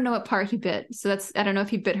 I don't know what part he bit. So I don't know if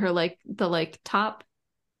he bit her like the like top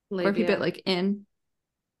labia, or if he bit like in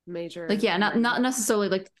major. Like, yeah, not necessarily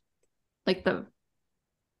like the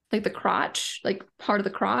crotch, like part of the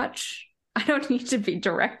crotch. I don't need to be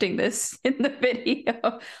directing this in the video.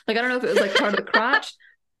 Like, I don't know if it was like part of the crotch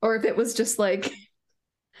or if it was just like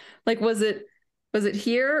was it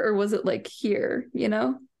here or was it like here, you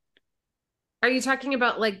know? Are you talking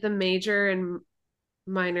about like the major and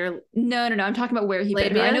minor? No. I'm talking about where he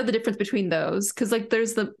bit her. I know the difference between those, because like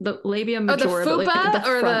there's the labia majora, the fupa,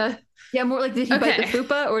 but, like, more like, did he bite the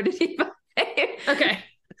fupa or did he bite? Okay.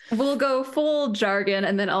 we'll go full jargon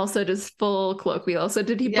and then also just full colloquial. So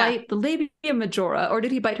did he bite the labia majora or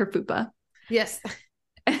did he bite her fupa? Yes.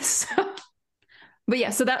 So, but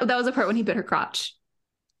yeah, so that was a part when he bit her crotch.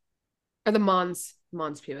 Or the mons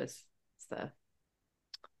pubis. It's the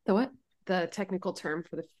what? The technical term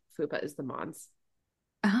for the fupa is the mons.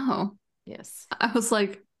 Oh. Yes. I was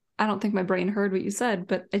like, I don't think my brain heard what you said,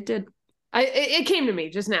 but it did. It came to me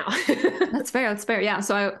just now. That's fair. That's fair. Yeah.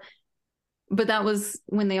 But that was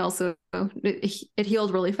when they also, it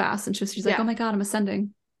healed really fast. And she's like, oh my God, I'm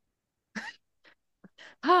ascending.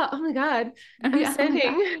 Oh my God. I'm ascending.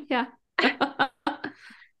 Oh yeah.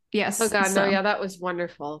 Yes. Oh God, no, yeah, that was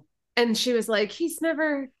wonderful. And she was like, he's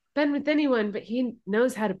never been with anyone, but he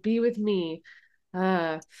knows how to be with me.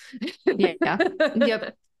 Yeah.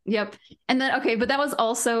 Yep. And then, okay, but that was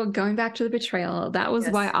also going back to the betrayal. That was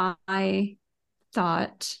why I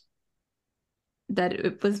thought that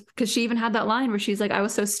it was because she even had that line where she's like, I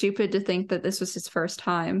was so stupid to think that this was his first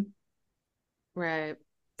time. Right.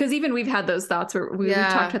 Because even we've had those thoughts where we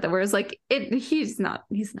talked about that, where it's like, he's not.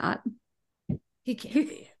 He can't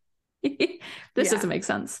be. This doesn't make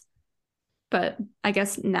sense. But I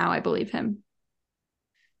guess now I believe him.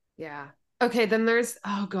 Yeah. Okay, then there's,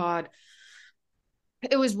 oh God.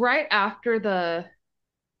 It was right after the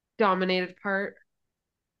dominated part,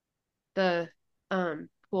 the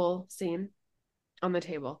pool scene on the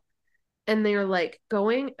table. And they're like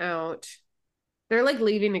going out. They're like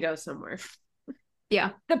leaving to go somewhere.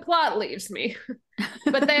 Yeah. The plot leaves me.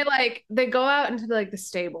 But they go out into like the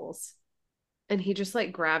stables. And he just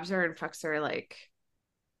like grabs her and fucks her like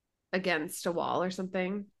against a wall or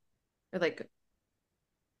something. Or like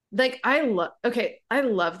I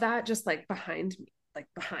love that just like behind me, like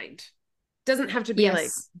behind. Doesn't have to be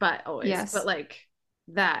like butt always, but like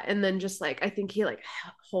that. And then just like I think he like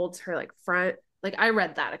holds her like front. Like I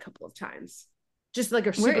read that a couple of times. Just like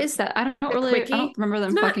where is that? I don't remember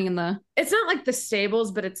them fucking in the. It's not like the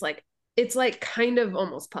stables, but it's like kind of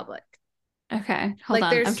almost public. Okay, hold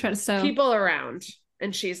on. I'm trying to people around,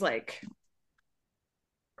 and she's like,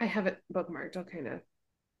 I have it bookmarked. I'll kind of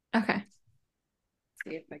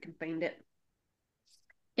see if I can find it.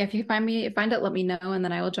 Yeah, if you find it, let me know, and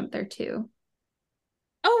then I will jump there too.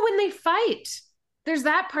 Oh, when they fight, there's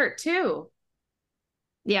that part too.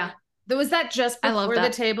 Yeah, was that just before the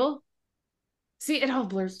table? See, it all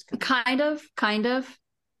blurs. Kind of.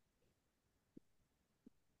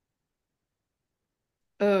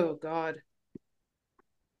 Oh God.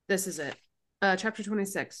 This is it. Chapter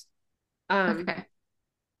 26. Okay.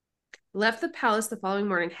 Left the palace the following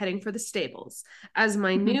morning, heading for the stables. As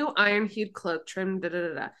my new iron-hued cloak trimmed,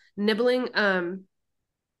 nibbling on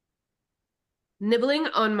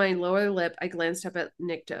my lower lip, I glanced up at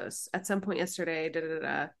Nyktos. At some point yesterday,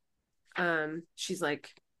 she's like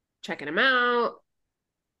checking him out.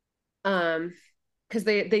 Because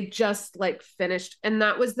they just like finished, and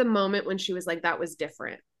that was the moment when she was like, that was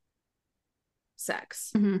different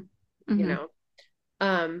sex. You know.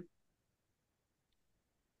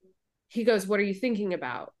 He goes, what are you thinking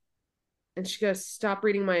about? And she goes, stop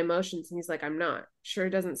reading my emotions. And he's like, I'm not. Sure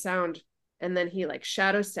doesn't sound. And then he like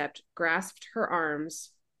shadow stepped, grasped her arms,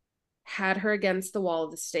 had her against the wall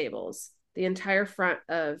of the stables. The entire front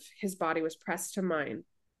of his body was pressed to mine.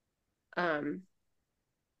 Then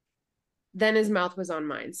his mouth was on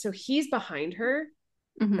mine. So he's behind her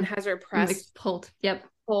and has her pressed, pulled,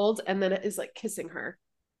 and then is like kissing her.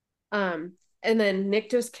 And then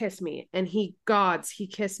Nyktos kissed me, and he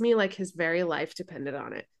kissed me like his very life depended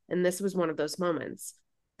on it. And this was one of those moments.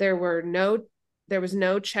 There was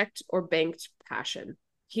no checked or banked passion.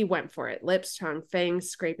 He went for it. Lips, tongue, fangs,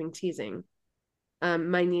 scraping, teasing.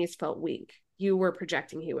 My knees felt weak. You were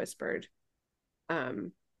projecting, he whispered.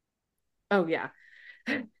 Oh yeah.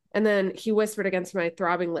 And then he whispered against my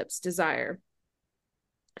throbbing lips, desire.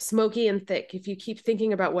 Smoky and thick. If you keep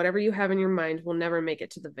thinking about whatever you have in your mind, we'll never make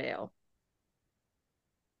it to the veil.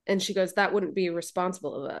 And she goes, that wouldn't be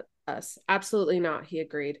responsible of us. Absolutely not, he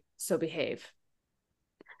agreed. So behave.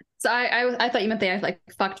 So I thought you meant they like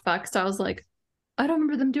fucked. So I was like, I don't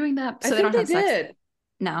remember them doing that. So I think they did. Sex.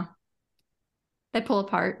 No. They pull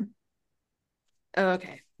apart. Oh,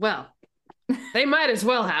 okay. Well, they might as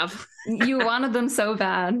well have. You wanted them so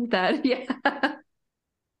bad that, yeah.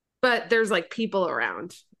 But there's like people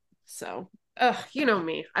around. So, you know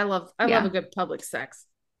me. I love a good public sex.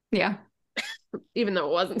 Yeah. Even though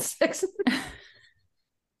it wasn't sex.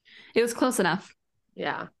 It was close enough.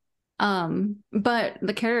 Yeah. But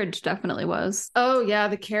the carriage definitely was. Oh yeah,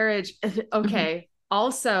 the carriage. Okay.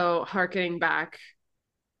 Also harkening back.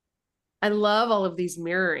 I love all of these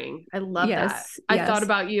mirroring. I love that. I thought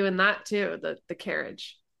about you in that too, the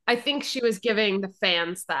carriage. I think she was giving the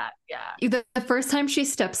fans that. Yeah. The first time she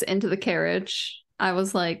steps into the carriage, I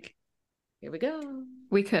was like, here we go.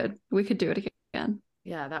 We could do it again.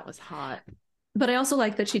 Yeah, that was hot. But I also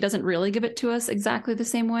like that she doesn't really give it to us exactly the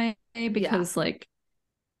same way, because like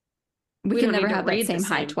we can never have that same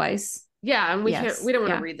high twice. Yeah, and we don't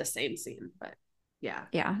want to read the same scene, but yeah.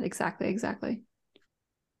 Yeah, exactly. It was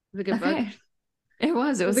a good book. It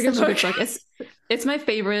was such a good book. It's my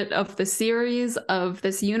favorite of the series, of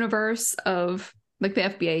this universe, of like the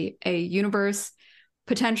FBA universe,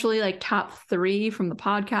 potentially like top 3 from the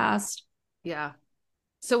podcast. Yeah.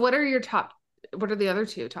 So what are the other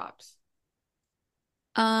 2 tops?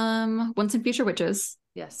 Once and Future Witches.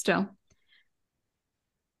 Yes. Still.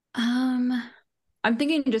 I'm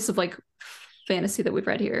thinking just of like fantasy that we've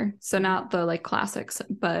read here. So not the like classics,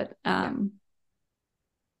 but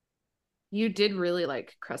You did really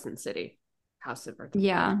like Crescent City, House of Earth.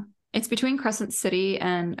 Yeah. It's between Crescent City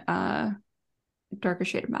and Darker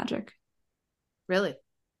Shade of Magic. Really?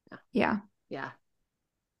 Yeah. Yeah.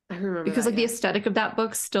 I remember because that, like the aesthetic of that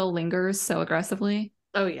book still lingers so aggressively.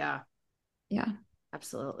 Oh yeah. Yeah.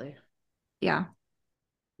 Absolutely. Yeah.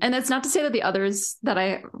 And that's not to say that the others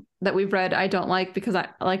that we've read I don't like, because I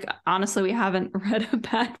like, honestly, we haven't read a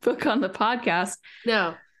bad book on the podcast.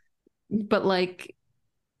 No. But like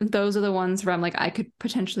those are the ones where I'm like, I could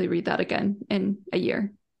potentially read that again in a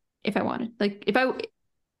year if I wanted. Like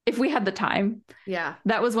if we had the time. Yeah.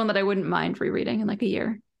 That was one that I wouldn't mind rereading in like a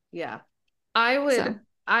year. Yeah. I would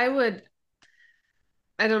I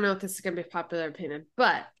don't know if this is gonna be a popular opinion,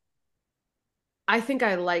 but I think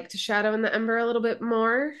I liked Shadow in the Ember a little bit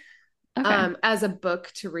more as a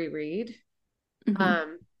book to reread.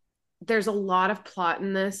 Mm-hmm. There's a lot of plot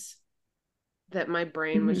in this that my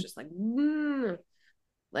brain was just like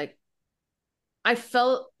I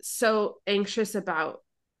felt so anxious about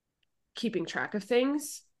keeping track of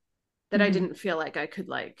things that I didn't feel like I could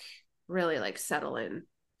like really like settle in.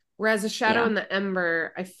 Whereas A Shadow in the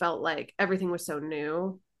Ember, I felt like everything was so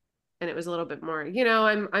new and it was a little bit more,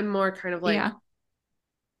 I'm more kind of like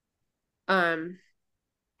I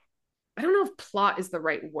don't know if plot is the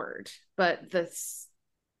right word, but this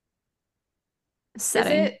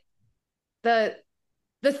setting. Is it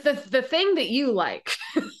the thing that you like,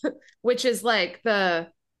 which is like the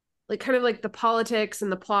kind of like the politics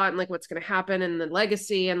and the plot and like what's going to happen and the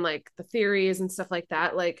legacy and like the theories and stuff like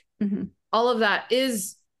that. Like all of that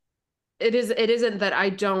it isn't that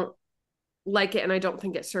I don't like it and I don't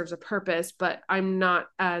think it serves a purpose, but I'm not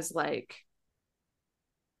as like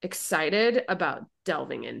excited about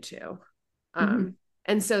delving into. And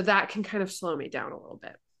so that can kind of slow me down a little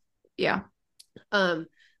bit. Yeah.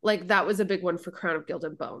 Like that was a big one for Crown of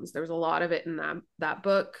Gilded Bones. There was a lot of it in that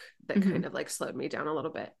book that kind of like slowed me down a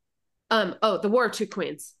little bit. The War of Two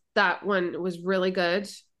Queens. That one was really good.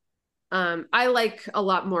 I like a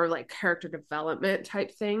lot more like character development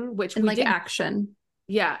type thing, which and we like did, action.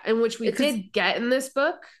 Yeah, and which we did get in this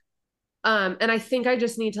book. And I think I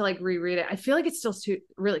just need to like reread it. I feel like it's still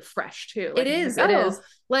really fresh too. Like, it is.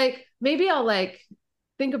 Like maybe I'll like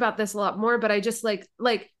think about this a lot more, but I just like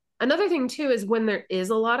another thing too is when there is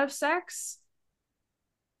a lot of sex,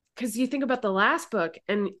 because you think about the last book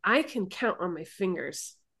and I can count on my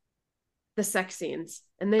fingers the sex scenes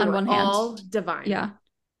and they were all divine. Yeah.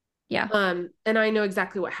 And I know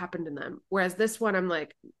exactly what happened in them. Whereas this one, I'm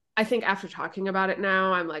like, I think after talking about it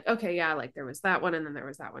now, I'm like, okay, yeah, like there was that one and then there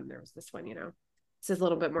was that one, there was this one, This is a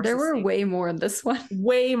little bit more. There were way more in this one.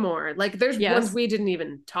 Way more. Like there's ones we didn't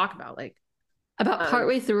even talk about. Like about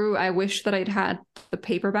partway through, I wish that I'd had the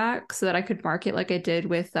paperback so that I could mark it like I did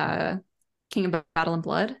with King of Battle and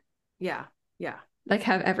Blood. Yeah. Like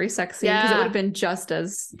have every sex scene, because it would have been just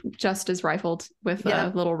as rifled with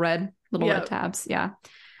little red tabs. Yeah.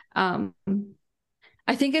 I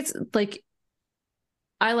think it's like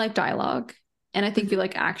I like dialogue, and I think you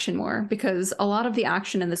like action more, because a lot of the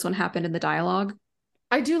action in this one happened in the dialogue.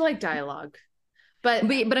 I do like dialogue, but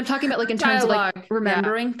I'm talking about like in terms of like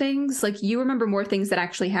remembering things. Like you remember more things that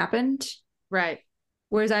actually happened, right?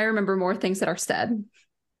 Whereas I remember more things that are said,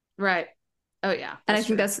 right? Oh yeah, and I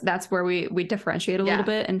think that's where we differentiate a little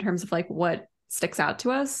bit in terms of like what sticks out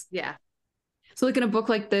to us. Yeah. So like in a book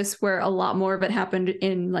like this, where a lot more of it happened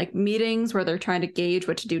in like meetings where they're trying to gauge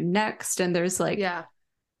what to do next, and there's like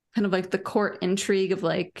kind of like the court intrigue of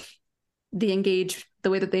like the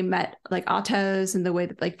way that they met like Atez, and the way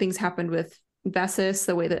that like things happened with Bessus,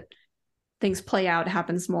 the way that things play out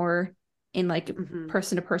happens more in like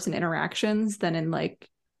person to person interactions than in like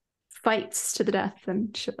fights to the death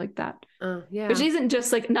and shit like that. Which isn't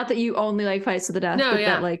just like, not that you only like fights to the death, but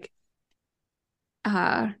that like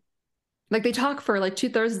Like they talk for like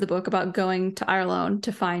 2/3 of the book about going to Ireland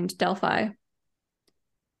to find Delphi.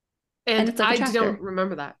 And And it's like a I don't chapter.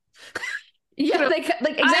 remember that. Yeah, like I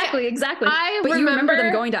exactly. I But you remember them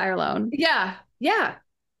remember, going to Ireland. yeah, yeah.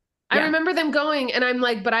 I Yeah. remember them going, and I'm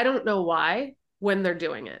like, but I don't know why when they're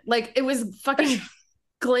doing it. Like it was fucking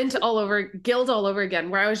Guild all over again,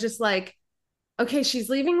 where I was just like, okay, she's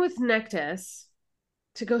leaving with Nectus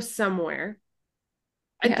to go somewhere.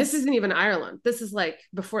 And this Yes. isn't even Ireland. This is like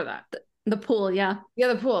before that. The pool, yeah. Yeah,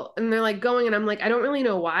 the pool. And they're like going, and I'm like, I don't really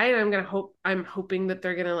know why. And I'm hoping that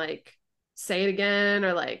they're gonna like say it again,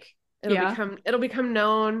 or like Yeah. it'll become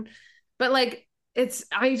known. But like it's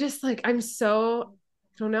I just like I'm so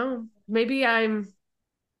I don't know. Maybe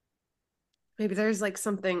there's like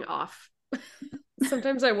something off.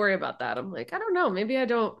 Sometimes I worry about that. I'm like, I don't know. Maybe I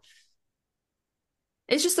don't.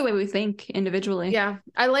 It's just the way we think individually. Yeah.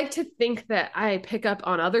 I like to think that I pick up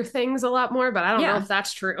on other things a lot more, but I don't know Yeah. if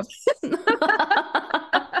that's true.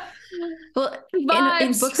 Well, in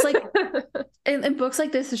Vibes. books like in books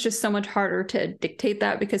like this, it's just so much harder to dictate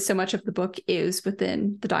that because so much of the book is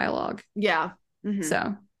within the dialogue. Yeah.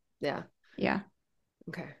 So Yeah. yeah.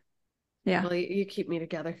 Okay. Yeah. Well, you keep me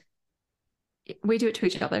together. We do it to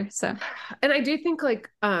each other. So And I do think like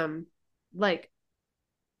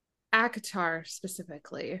ACOTAR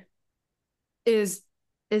specifically is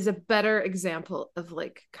a better example of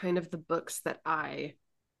like kind of the books that I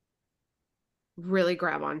really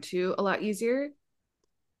grab onto a lot easier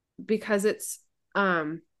because it's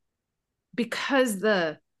because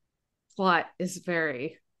the plot is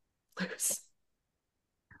very loose.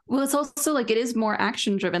 well, it's also like it is more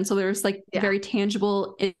action driven. So there's like Yeah. very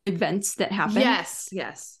tangible events that happen. Yes.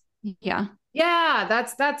 Yeah. Yeah,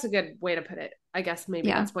 that's a good way to put it. I guess maybe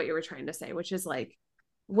Yeah. that's what you were trying to say, which is like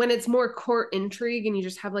when it's more court intrigue and you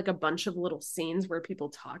just have like a bunch of little scenes where people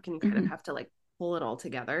talk and you kind of have to like pull it all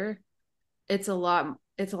together. It's a lot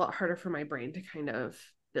harder for my brain to kind of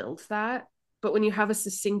build that. But when you have a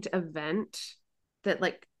succinct event that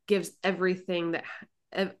like gives everything that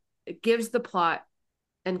it gives the plot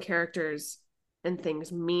and characters and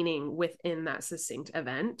things meaning within that succinct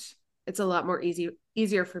event, it's a lot more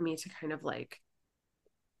easier for me to kind of like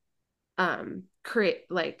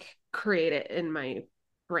create it in my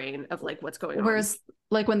brain of like what's going on. Whereas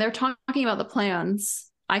like when they're talking about the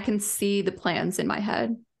plans, I can see the plans in my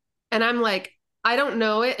head. And I'm like, I don't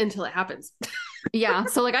know it until it happens. Yeah.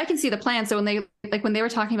 So like I can see the plan. So when they were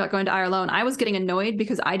talking about going to Ireland, I was getting annoyed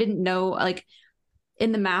because I didn't know like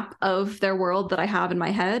in the map of their world that I have in my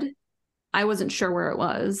head, I wasn't sure where it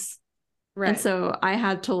was. Right. And so I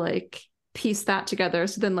had to like piece that together.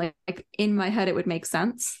 So then like in my head it would make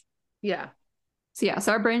sense. Yeah. So yeah,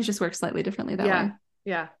 so our brains just work slightly differently that way.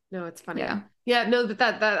 Yeah. No, it's funny. Yeah. Yeah, no, but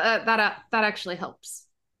that actually helps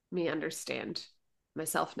me understand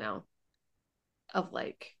myself now of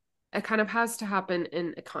like it kind of has to happen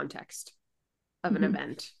in a context of an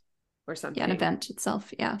event or something. Yeah, an event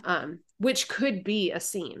itself. Yeah. Which could be a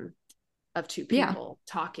scene of two people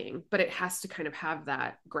talking, but it has to kind of have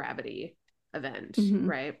that gravity event,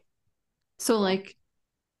 right? So like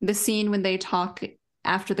the scene when they talk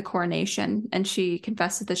after the coronation and she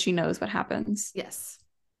confesses that she knows what happens. Yes.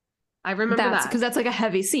 I remember that. Because that's like a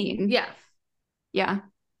heavy scene. Yeah. Yeah.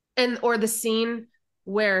 And or the scene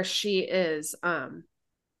where she is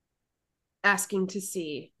asking to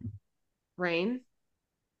see rain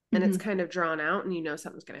and it's kind of drawn out and you know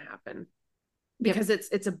something's going to happen because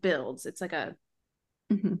it's a build. It's like a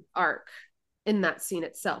arc in that scene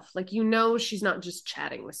itself. Like, you know, she's not just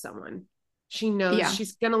chatting with someone. She knows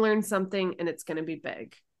she's going to learn something and it's going to be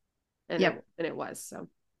big. And it was. So.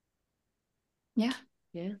 Yeah.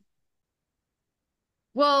 Yeah.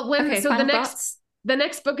 Well, the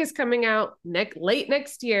next book is coming out late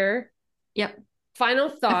next year. Yep. Final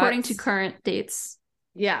thoughts. According to current dates.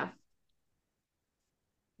 Yeah.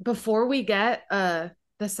 Before we get the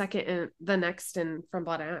second and the next in From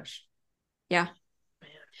Blood and Ash. Yeah.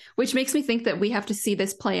 Man. Which makes me think that we have to see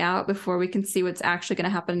this play out before we can see what's actually going to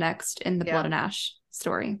happen next in the Blood and Ash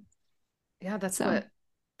story. Yeah, that's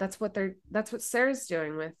what Sarah's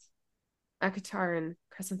doing with ACOTAR and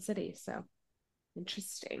Crescent City. So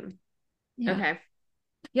interesting. Yeah. Okay.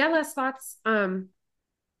 Yeah, last thoughts.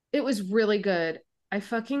 It was really good. I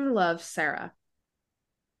fucking love Sarah.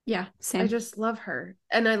 Yeah, same. I just love her.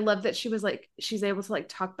 And I love that she was like, she's able to like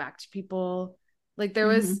talk back to people. Like there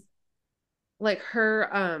was like her,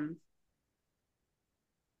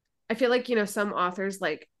 I feel like, you know, some authors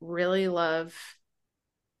like really love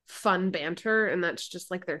fun banter and that's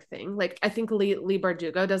just like their thing. Like I think Leigh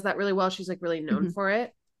Bardugo does that really well. She's like really known for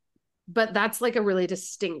it. But that's like a really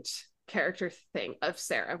distinct character thing of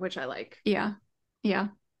Sarah, which I like. Yeah. Yeah.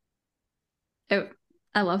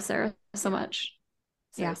 I love Sarah so much.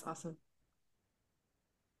 Yeah. Sarah's awesome.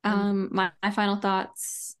 My final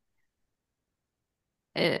thoughts.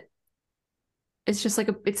 It it's just like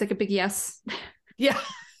it's like a big yes. Yeah.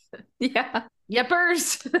 Yeah.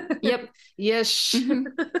 Yepers. Yep. Yes. Mm-hmm.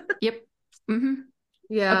 Yep. Mm-hmm.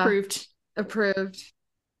 Yeah. Approved. Approved.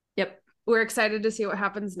 Yep. We're excited to see what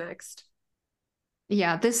happens next.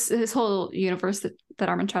 Yeah, this whole universe that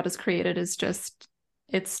Armin Chad has created is just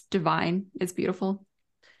it's divine. It's beautiful.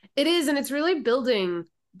 It is, and it's really building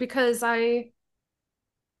because I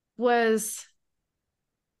was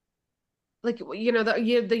like, you know,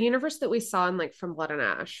 the universe that we saw in like From Blood and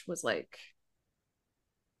Ash was like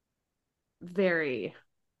very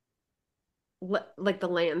like the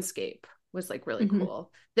landscape was like really Mm-hmm.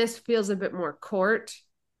 cool. This feels a bit more court.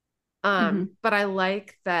 Mm-hmm. But I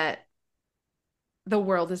like that the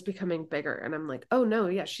world is becoming bigger, and I'm like, oh no,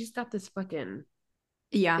 yeah, she's got this fucking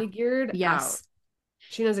Yeah. figured out. Yes.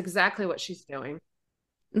 She knows exactly what she's doing.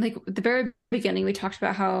 Like at the very beginning, we talked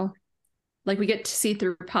about how like we get to see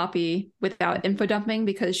through Poppy without info dumping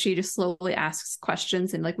because she just slowly asks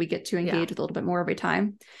questions and like we get to engage with a little bit more every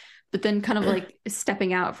time. But then kind of like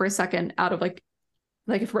stepping out for a second out of like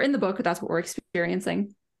if we're in the book, that's what we're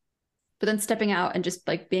experiencing. But then stepping out and just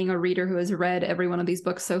like being a reader who has read every one of these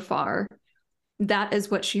books so far, that is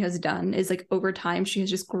what she has done is like over time, she has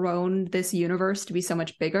just grown this universe to be so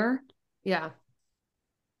much bigger. Yeah.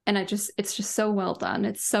 And it's just so well done.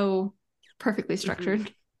 It's so perfectly structured.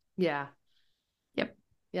 Mm-hmm. Yeah. Yep.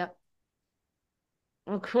 Yep.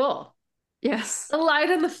 Oh, cool. Yes. The Light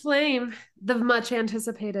and the Flame, the much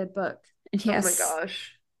anticipated book. Yes. Oh my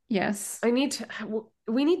gosh. Yes.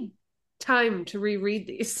 We need time to reread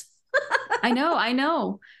these. I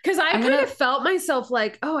know. Because I kind of felt myself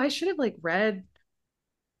like, oh, I should have like read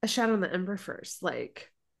A Shadow on the Ember first.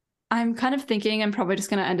 Like, I'm kind of thinking I'm probably just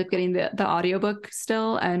going to end up getting the audiobook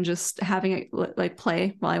still and just having it like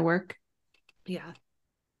play while I work. Yeah.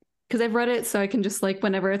 Because I've read it, so I can just like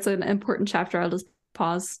whenever it's an important chapter, I'll just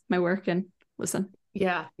pause my work and listen.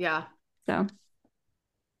 Yeah. Yeah. So.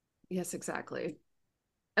 Yes, exactly.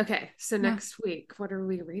 Okay. So next week, what are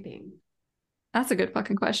we reading? That's a good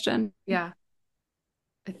fucking question. Yeah.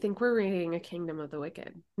 I think we're reading A Kingdom of the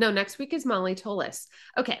Wicked. No, next week is Molly Tolis.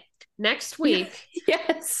 Okay. Next week.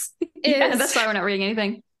 Yes. Yeah, that's why we're not reading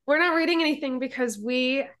anything. We're not reading anything because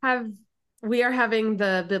we are having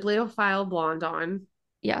the Bibliophile Blonde on.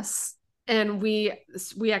 Yes. And we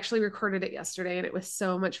actually recorded it yesterday and it was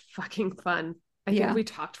so much fucking fun. I think we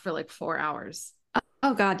talked for like 4 hours.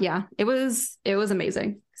 Oh God, yeah. It was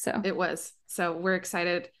amazing. So it was. So we're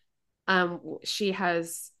excited. She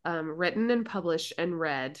has written and published and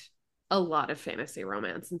read a lot of fantasy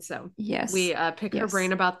romance. And so yes, we pick her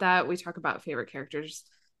brain about that. We talk about favorite characters,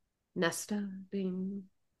 Nesta being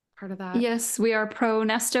part of that. Yes, we are pro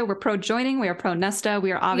Nesta. We're pro joining. We are pro Nesta.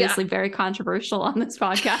 We are obviously very controversial on this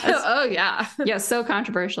podcast. Oh yeah. Yeah, so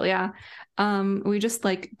controversial. Yeah. We just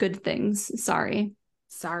like good things. Sorry.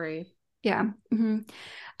 Yeah. Mm-hmm.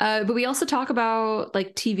 But we also talk about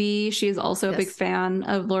like TV. She is also a big fan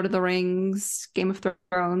of Lord of the Rings, Game of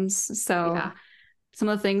Thrones. So some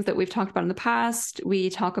of the things that we've talked about in the past, we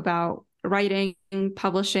talk about writing,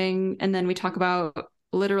 publishing, and then we talk about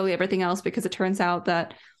literally everything else because it turns out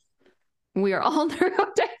that we are all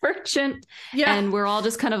neurodivergent and we're all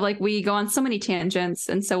just kind of like, we go on so many tangents.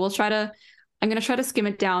 And so I'm going to try to skim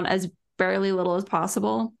it down as barely little as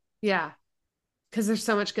possible. Yeah. Because there's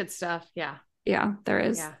so much good stuff. Yeah. Yeah, there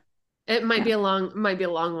is. Yeah. It might be a long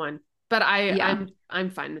one, but I'm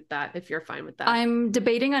fine with that. If you're fine with that, I'm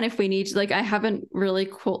debating on if we need to, like, I haven't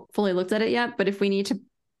really fully looked at it yet, but if we need to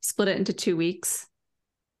split it into 2 weeks,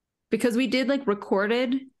 because we did like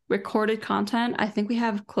recorded content. I think we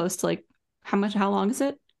have close to like, how long is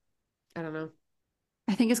it? I don't know.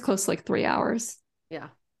 I think it's close to like 3 hours. Yeah.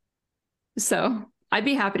 So I'd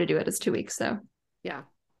be happy to do it as 2 weeks. So yeah,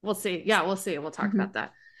 we'll see. Yeah, we'll see. We'll talk about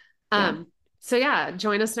that. So yeah,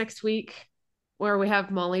 join us next week where we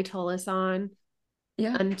have Molly Tolis on.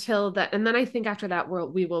 Yeah. Until that, and then I think after that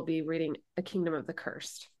we will be reading A Kingdom of the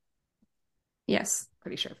Cursed. Yes.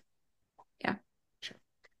 Pretty sure. Yeah. Sure.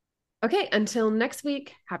 Okay, until next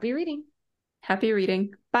week, happy reading. Happy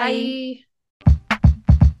reading. Bye. Bye.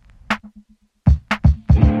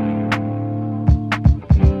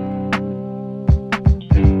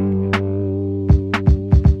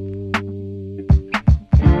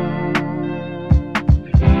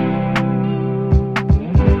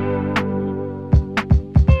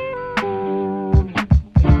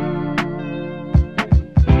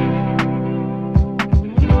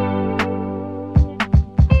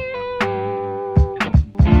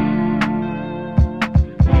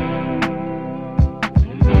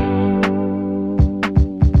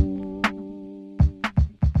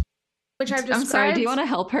 which I've I'm sorry, do you described. want to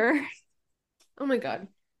help her? Oh my God.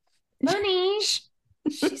 Bunny,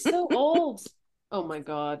 she's so old. Oh my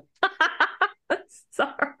God.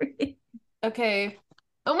 Sorry. Okay.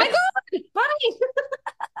 Oh my God,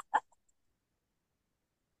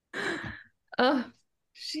 Bunny. Oh.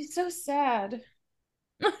 She's so sad.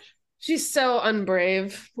 She's so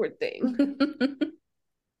unbrave, poor thing.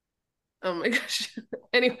 Oh my gosh.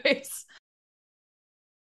 Anyways,